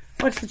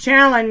 What's the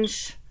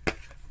challenge?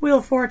 Wheel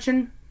of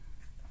Fortune.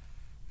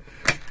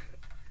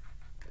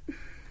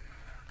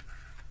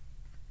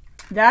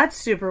 That's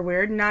super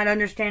weird. Not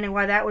understanding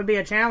why that would be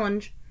a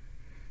challenge.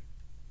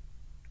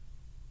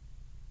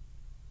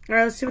 All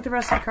right, let's see what the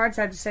rest of the cards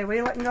have to say. What are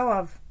you letting go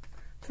of?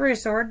 3 of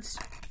Swords.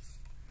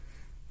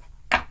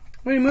 What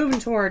are you moving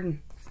toward?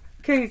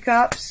 King of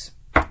Cups.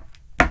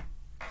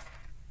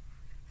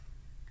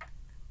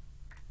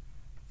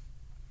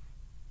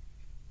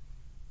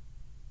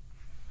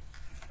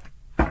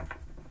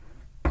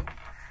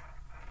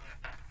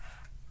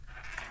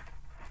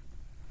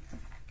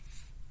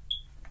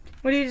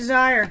 What do you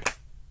desire?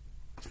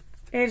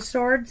 8 of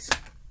Swords.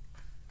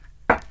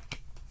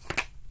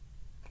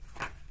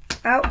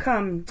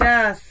 Outcome,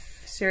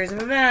 death, series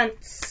of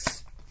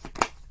events.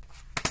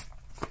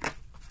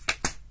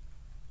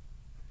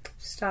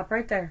 Stop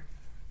right there.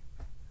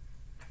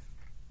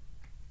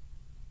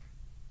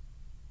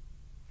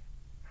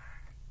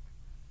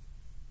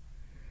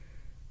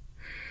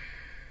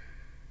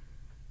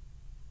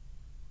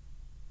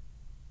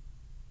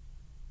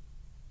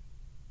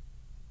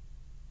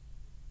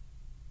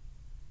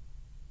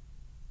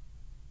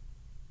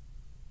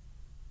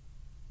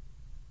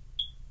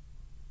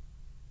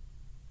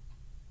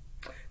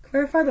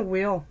 Clarify the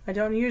wheel. I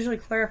don't usually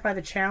clarify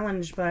the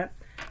challenge, but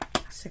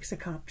 6 of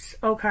Cups.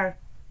 Okay.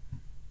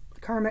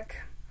 Karmic.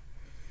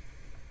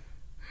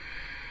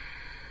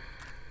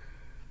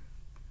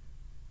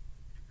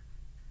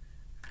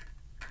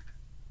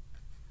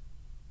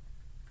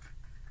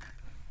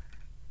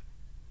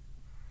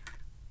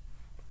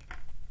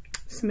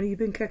 Somebody you've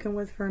been kicking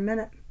with for a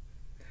minute.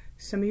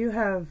 Some of you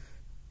have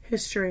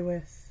history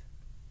with.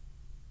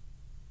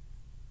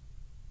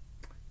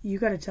 You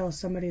got to tell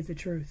somebody the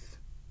truth.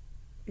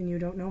 And you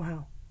don't know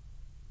how.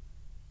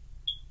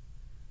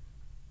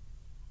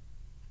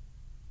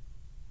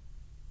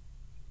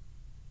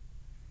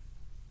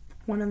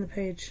 One on the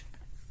page.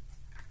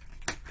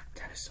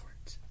 10 of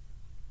Swords.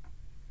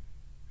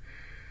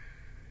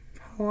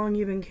 How long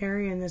you been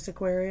carrying this,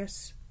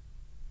 Aquarius?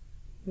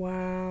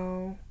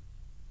 Wow.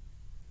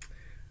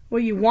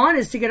 What you want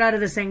is to get out of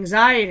this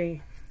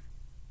anxiety.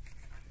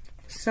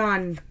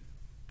 Sun.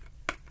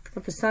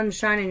 Let the sun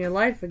shine in your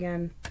life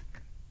again.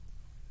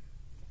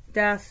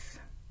 Death.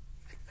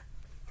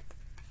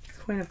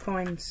 Queen of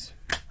Coins.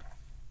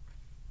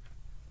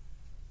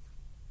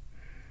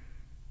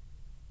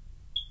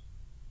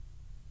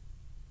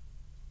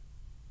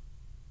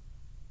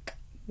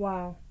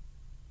 Wow.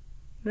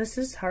 This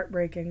is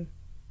heartbreaking.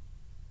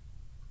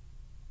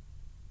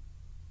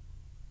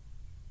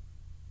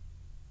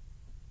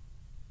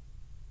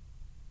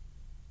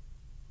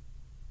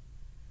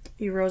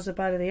 You rose up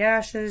out of the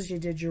ashes. You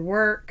did your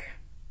work.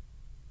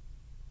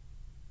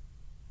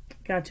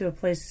 Got to a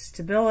place of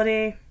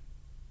stability.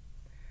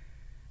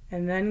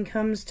 And then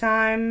comes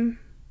time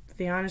for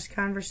the honest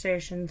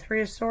conversation.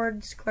 3 of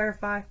Swords,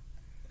 clarify.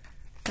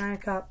 9 of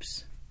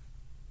Cups.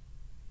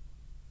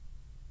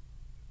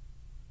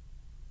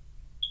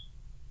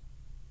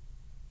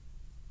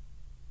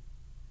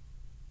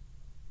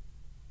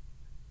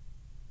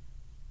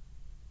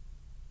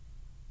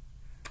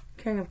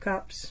 King of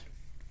Cups.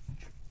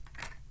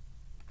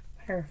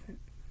 Hierophant.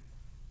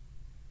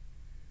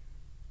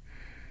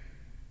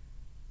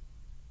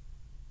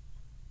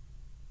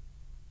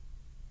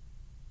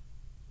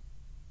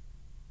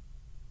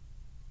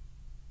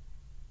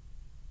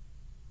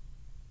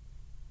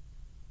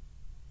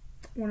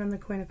 One on the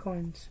Queen of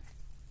Coins.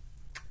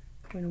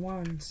 Queen of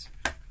Wands.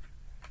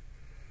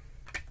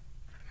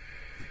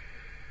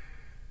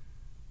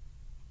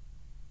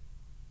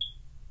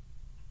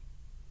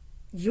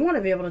 You want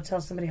to be able to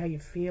tell somebody how you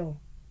feel.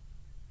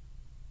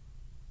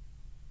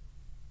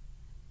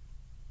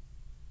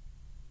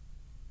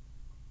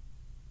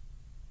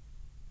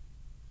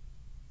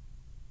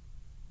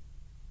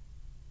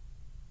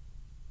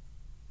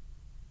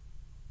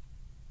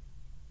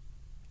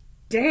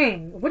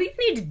 Dang, what do you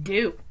need to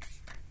do?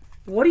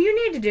 What do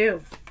you need to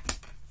do?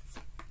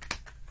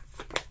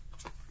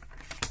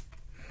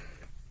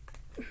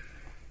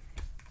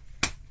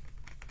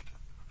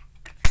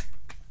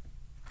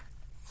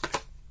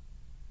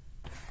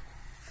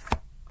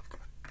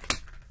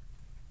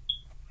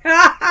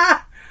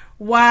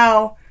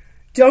 Wow.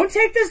 Don't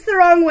take this the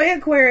wrong way,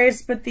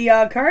 Aquarius, but the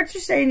cards are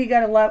saying you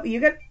gotta love, you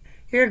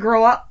gotta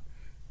grow up.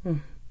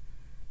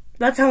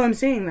 That's how I'm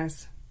seeing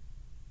this.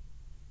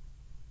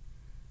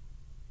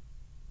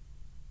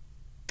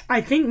 I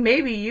think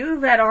maybe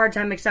you've had a hard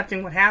time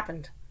accepting what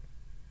happened.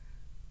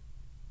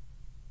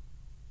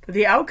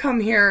 The outcome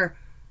here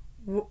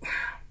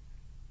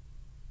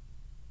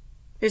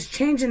is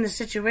changing the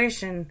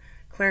situation,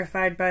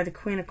 clarified by the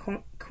Queen of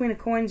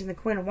Coins and the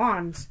Queen of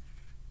Wands.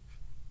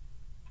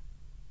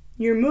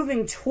 You're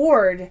moving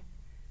toward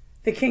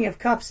the King of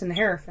Cups and the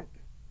Hierophant.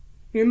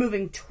 You're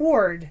moving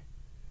toward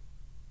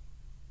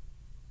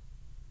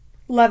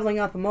leveling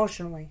up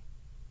emotionally.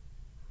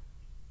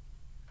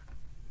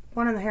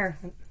 One on the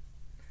Hierophant.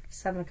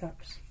 7 of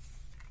Cups.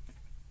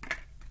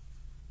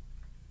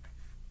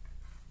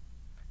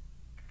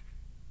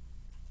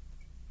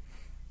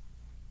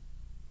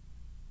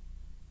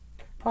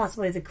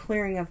 Possibly the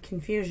clearing of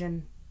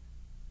confusion.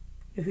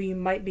 Who you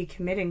might be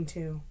committing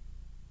to.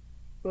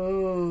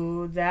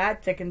 Ooh,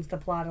 that thickens the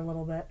plot a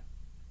little bit.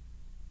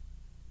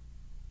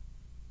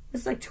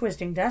 It's like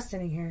twisting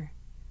destiny here.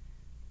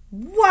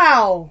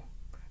 Wow!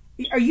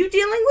 Are you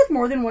dealing with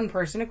more than one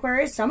person,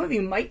 Aquarius? Some of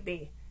you might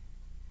be.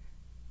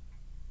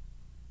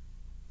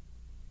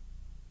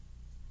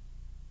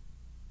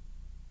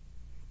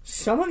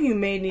 Some of you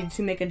may need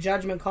to make a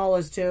judgment call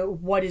as to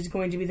what is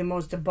going to be the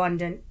most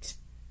abundant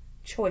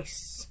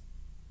choice.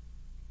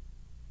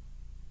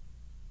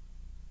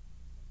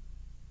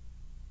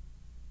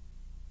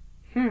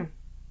 You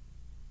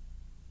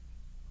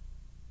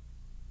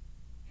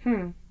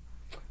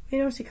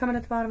don't see coming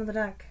at the bottom of the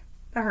deck.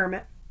 The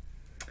Hermit.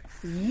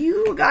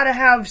 You gotta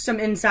have some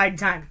inside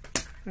time.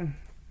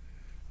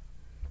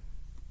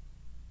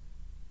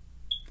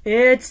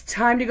 It's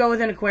time to go with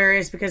an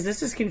Aquarius because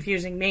this is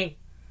confusing me.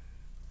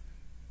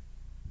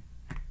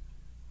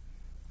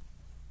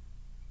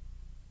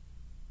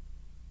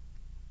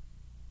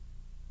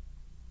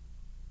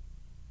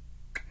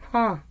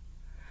 Huh.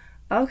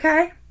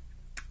 Okay.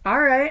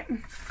 Alright.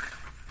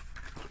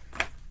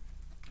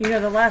 You know,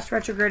 the last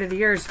retrograde of the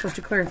year is supposed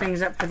to clear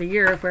things up for the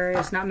year,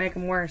 Aquarius, not make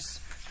them worse.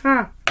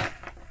 Huh.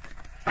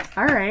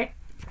 Alright.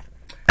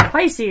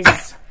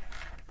 Pisces.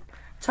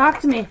 Talk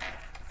to me.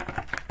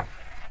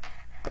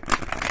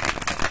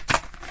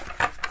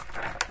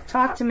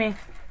 Talk to me.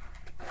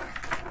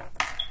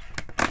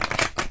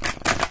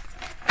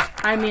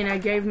 I mean, I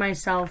gave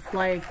myself,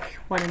 like,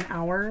 what, an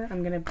hour?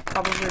 I'm going to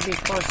probably be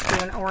close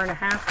to an hour and a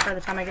half by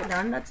the time I get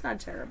done. That's not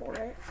terrible,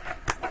 right?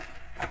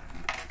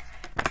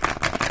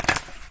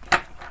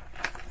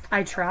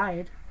 I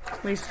tried.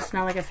 At least it's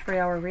not like a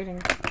 3-hour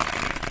reading.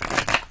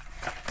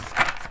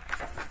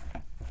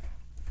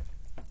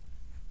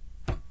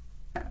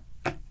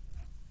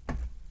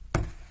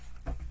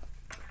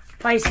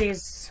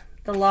 Pisces,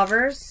 the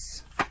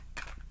Lovers,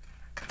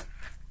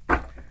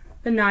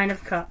 the 9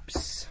 of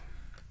Cups.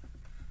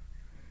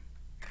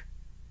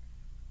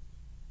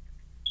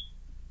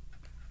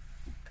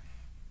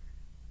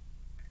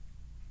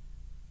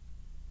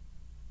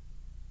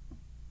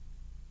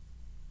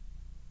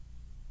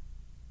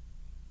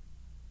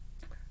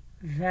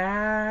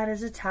 That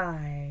is a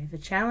tie. The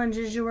challenge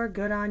is you are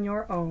good on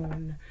your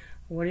own.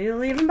 What are you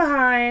leaving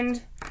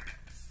behind?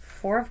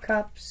 4 of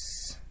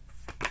Cups.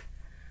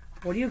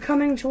 What are you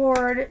coming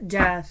toward?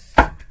 Death.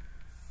 The end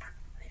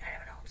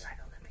of an old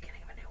cycle, the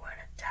beginning of a new one,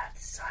 a death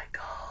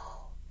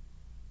cycle.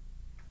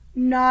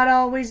 Not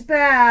always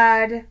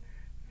bad.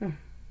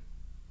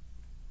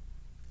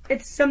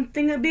 It's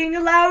something of being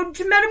allowed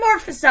to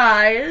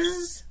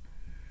metamorphosize.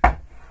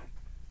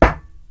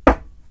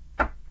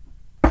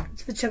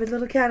 It's the chubby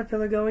little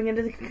caterpillar going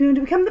into the cocoon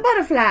to become the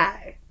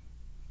butterfly.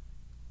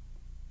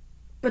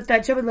 But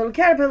that chubby little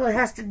caterpillar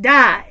has to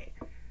die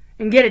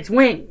and get its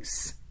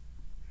wings.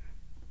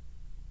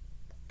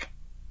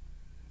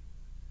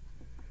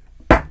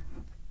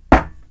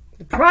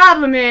 The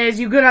problem is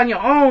you good on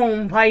your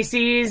own,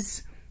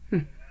 Pisces.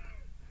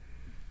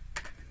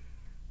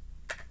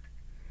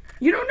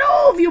 You don't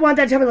know if you want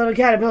that chubby little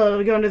caterpillar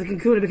to go into the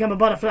cocoon to become a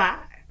butterfly.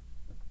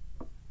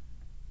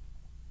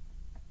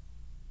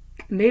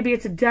 Maybe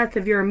it's a death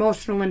of your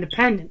emotional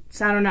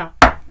independence. I don't know.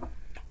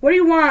 What do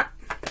you want?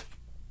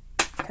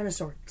 10 of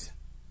Swords.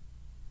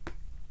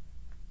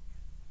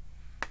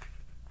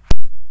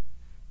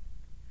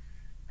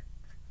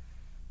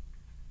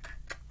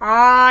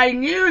 I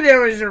knew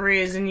there was a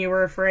reason you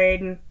were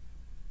afraid.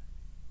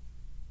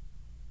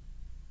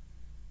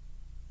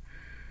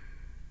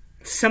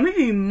 Some of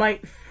you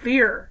might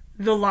fear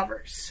the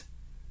Lovers.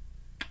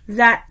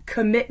 That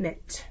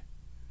commitment.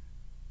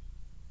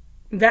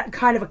 That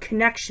kind of a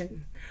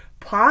connection.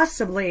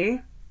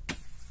 Possibly,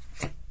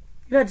 you've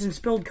had some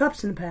spilled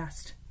cups in the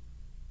past.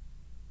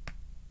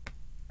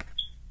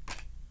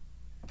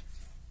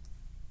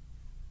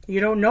 You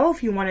don't know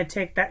if you want to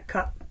take that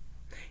cup.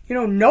 You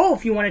don't know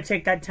if you want to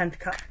take that 10th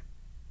cup.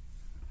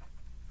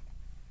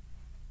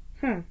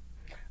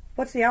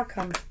 What's the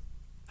outcome?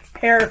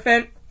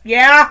 Hierophant.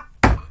 Yeah.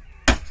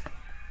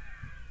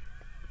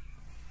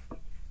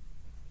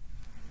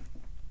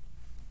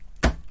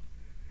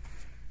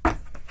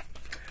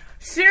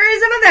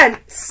 Series of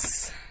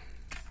events.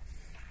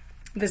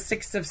 The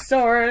Six of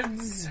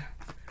Swords.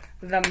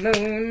 The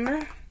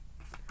Moon.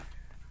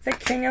 The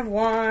King of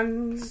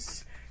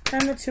Wands.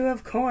 And the Two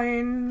of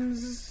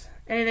Coins.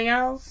 Anything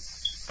else?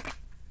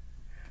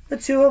 The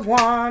Two of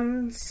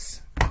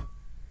Wands.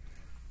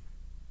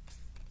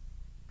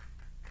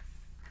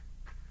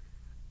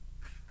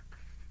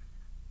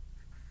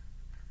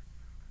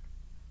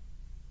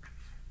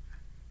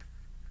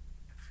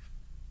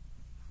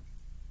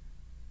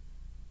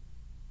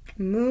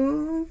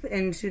 Move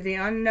into the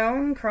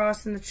unknown,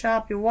 crossing the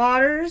choppy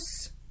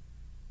waters.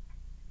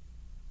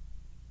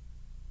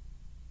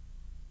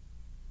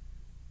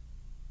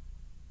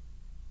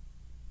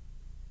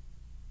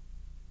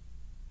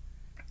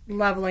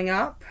 Leveling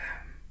up.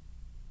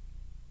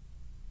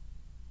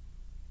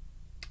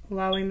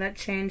 Allowing that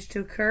change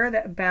to occur,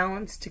 that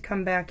balance to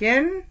come back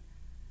in.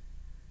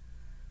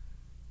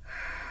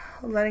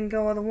 Letting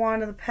go of the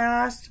wand of the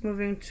past,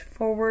 moving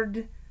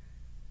forward.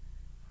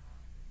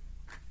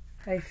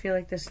 I feel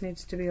like this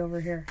needs to be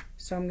over here,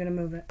 so I'm going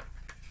to move it.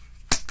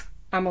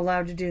 I'm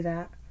allowed to do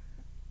that.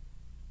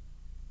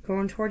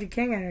 Going toward your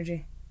king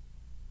energy.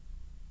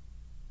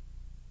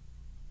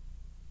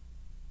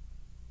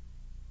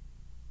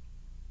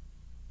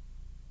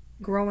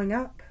 Growing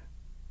up.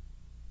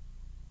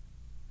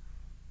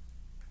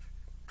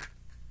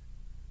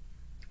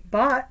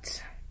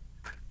 But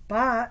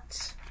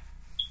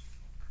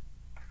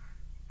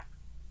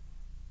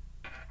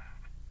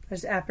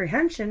there's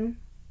apprehension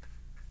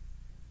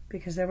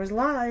because there was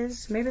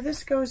lies. Maybe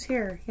this goes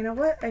here. You know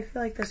what? I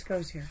feel like this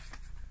goes here.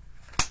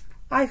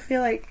 I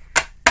feel like,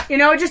 you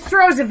know, it just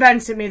throws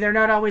events at me. They're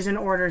not always in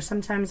order.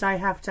 Sometimes I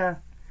have to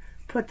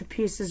put the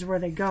pieces where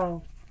they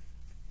go.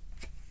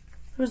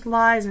 Those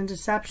lies and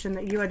deception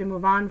that you had to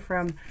move on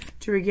from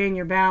to regain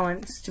your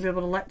balance, to be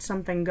able to let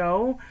something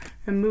go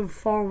and move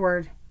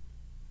forward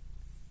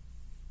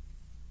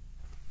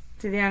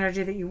to the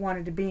energy that you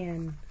wanted to be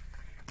in.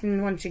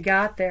 And once you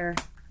got there,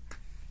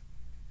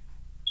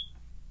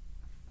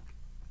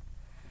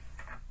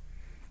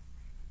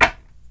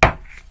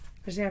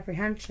 there's the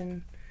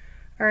apprehension.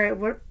 All right,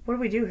 what do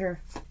we do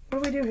here?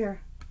 What do we do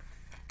here?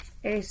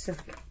 Ace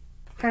of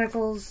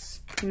Pentacles,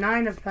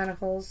 Nine of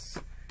Pentacles,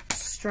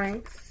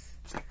 Strength,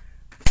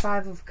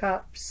 Five of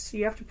Cups.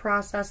 You have to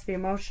process the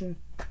emotion.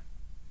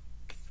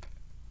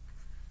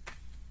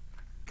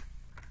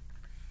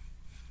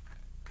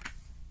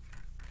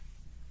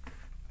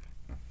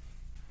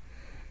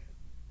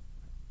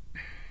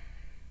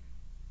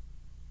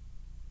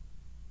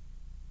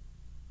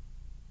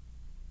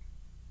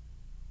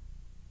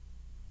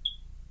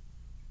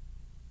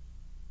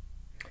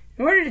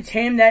 In order to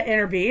tame that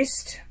inner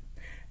beast,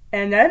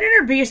 and that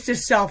inner beast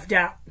is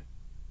self-doubt,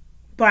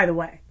 by the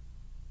way.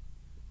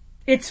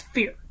 It's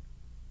fear.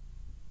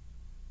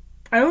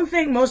 I don't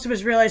think most of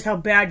us realize how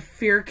bad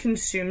fear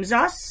consumes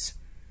us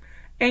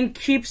and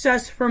keeps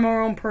us from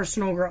our own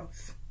personal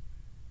growth.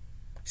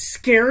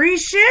 Scary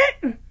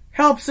shit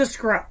helps us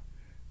grow.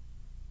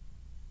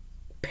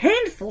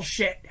 Painful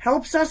shit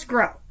helps us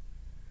grow.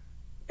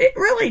 It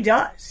really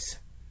does.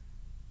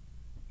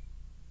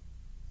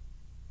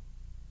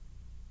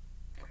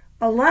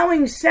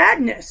 Allowing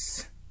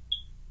sadness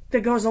that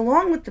goes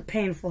along with the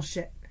painful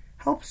shit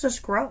helps us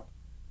grow.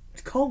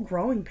 It's called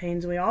growing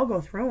pains. We all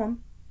go through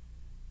them.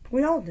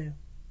 We all do.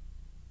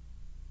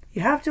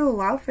 You have to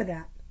allow for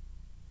that.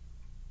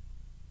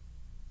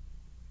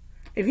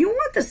 If you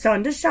want the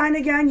sun to shine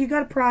again, you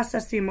got to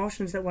process the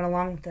emotions that went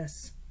along with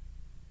this.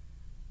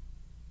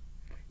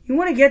 You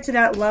want to get to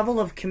that level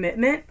of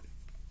commitment.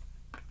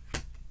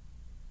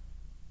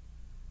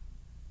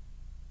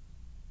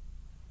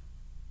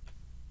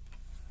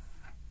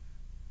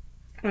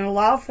 And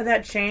allow for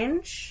that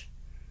change.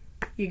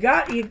 You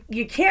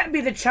can't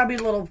be the chubby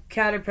little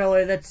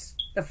caterpillar that's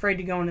afraid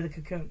to go into the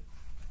cocoon.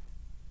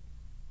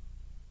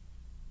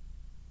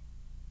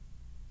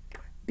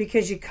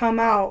 Because you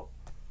come out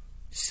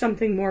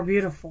something more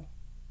beautiful.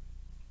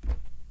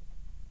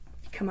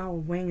 You come out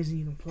with wings and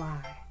you can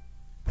fly.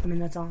 I mean,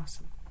 that's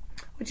awesome.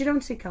 What you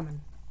don't see coming.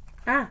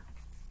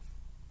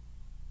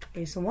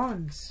 Ace of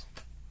Wands.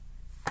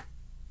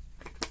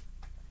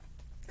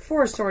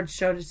 Four of Swords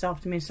showed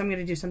itself to me, so I'm going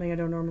to do something I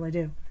don't normally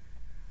do.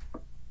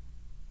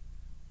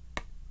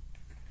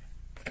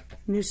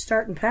 New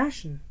start and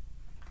passion.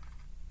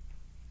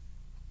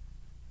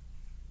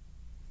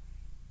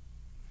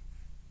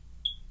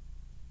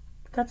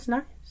 That's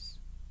nice.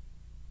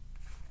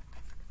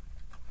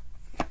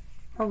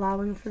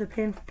 Allowing for the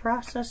painful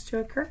process to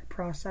occur.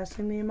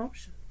 Processing the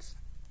emotions.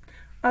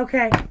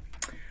 Okay.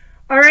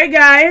 All right,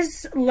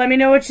 guys. Let me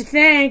know what you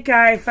think.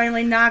 I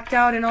finally knocked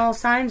out an all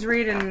signs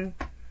read in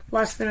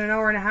less than an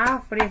hour and a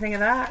half. What do you think of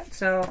that?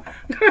 So,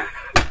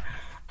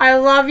 I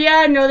love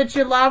you. Know that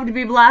you're loved.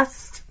 Be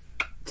blessed.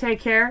 Take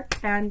care.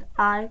 And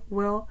I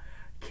will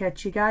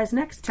catch you guys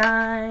next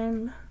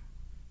time.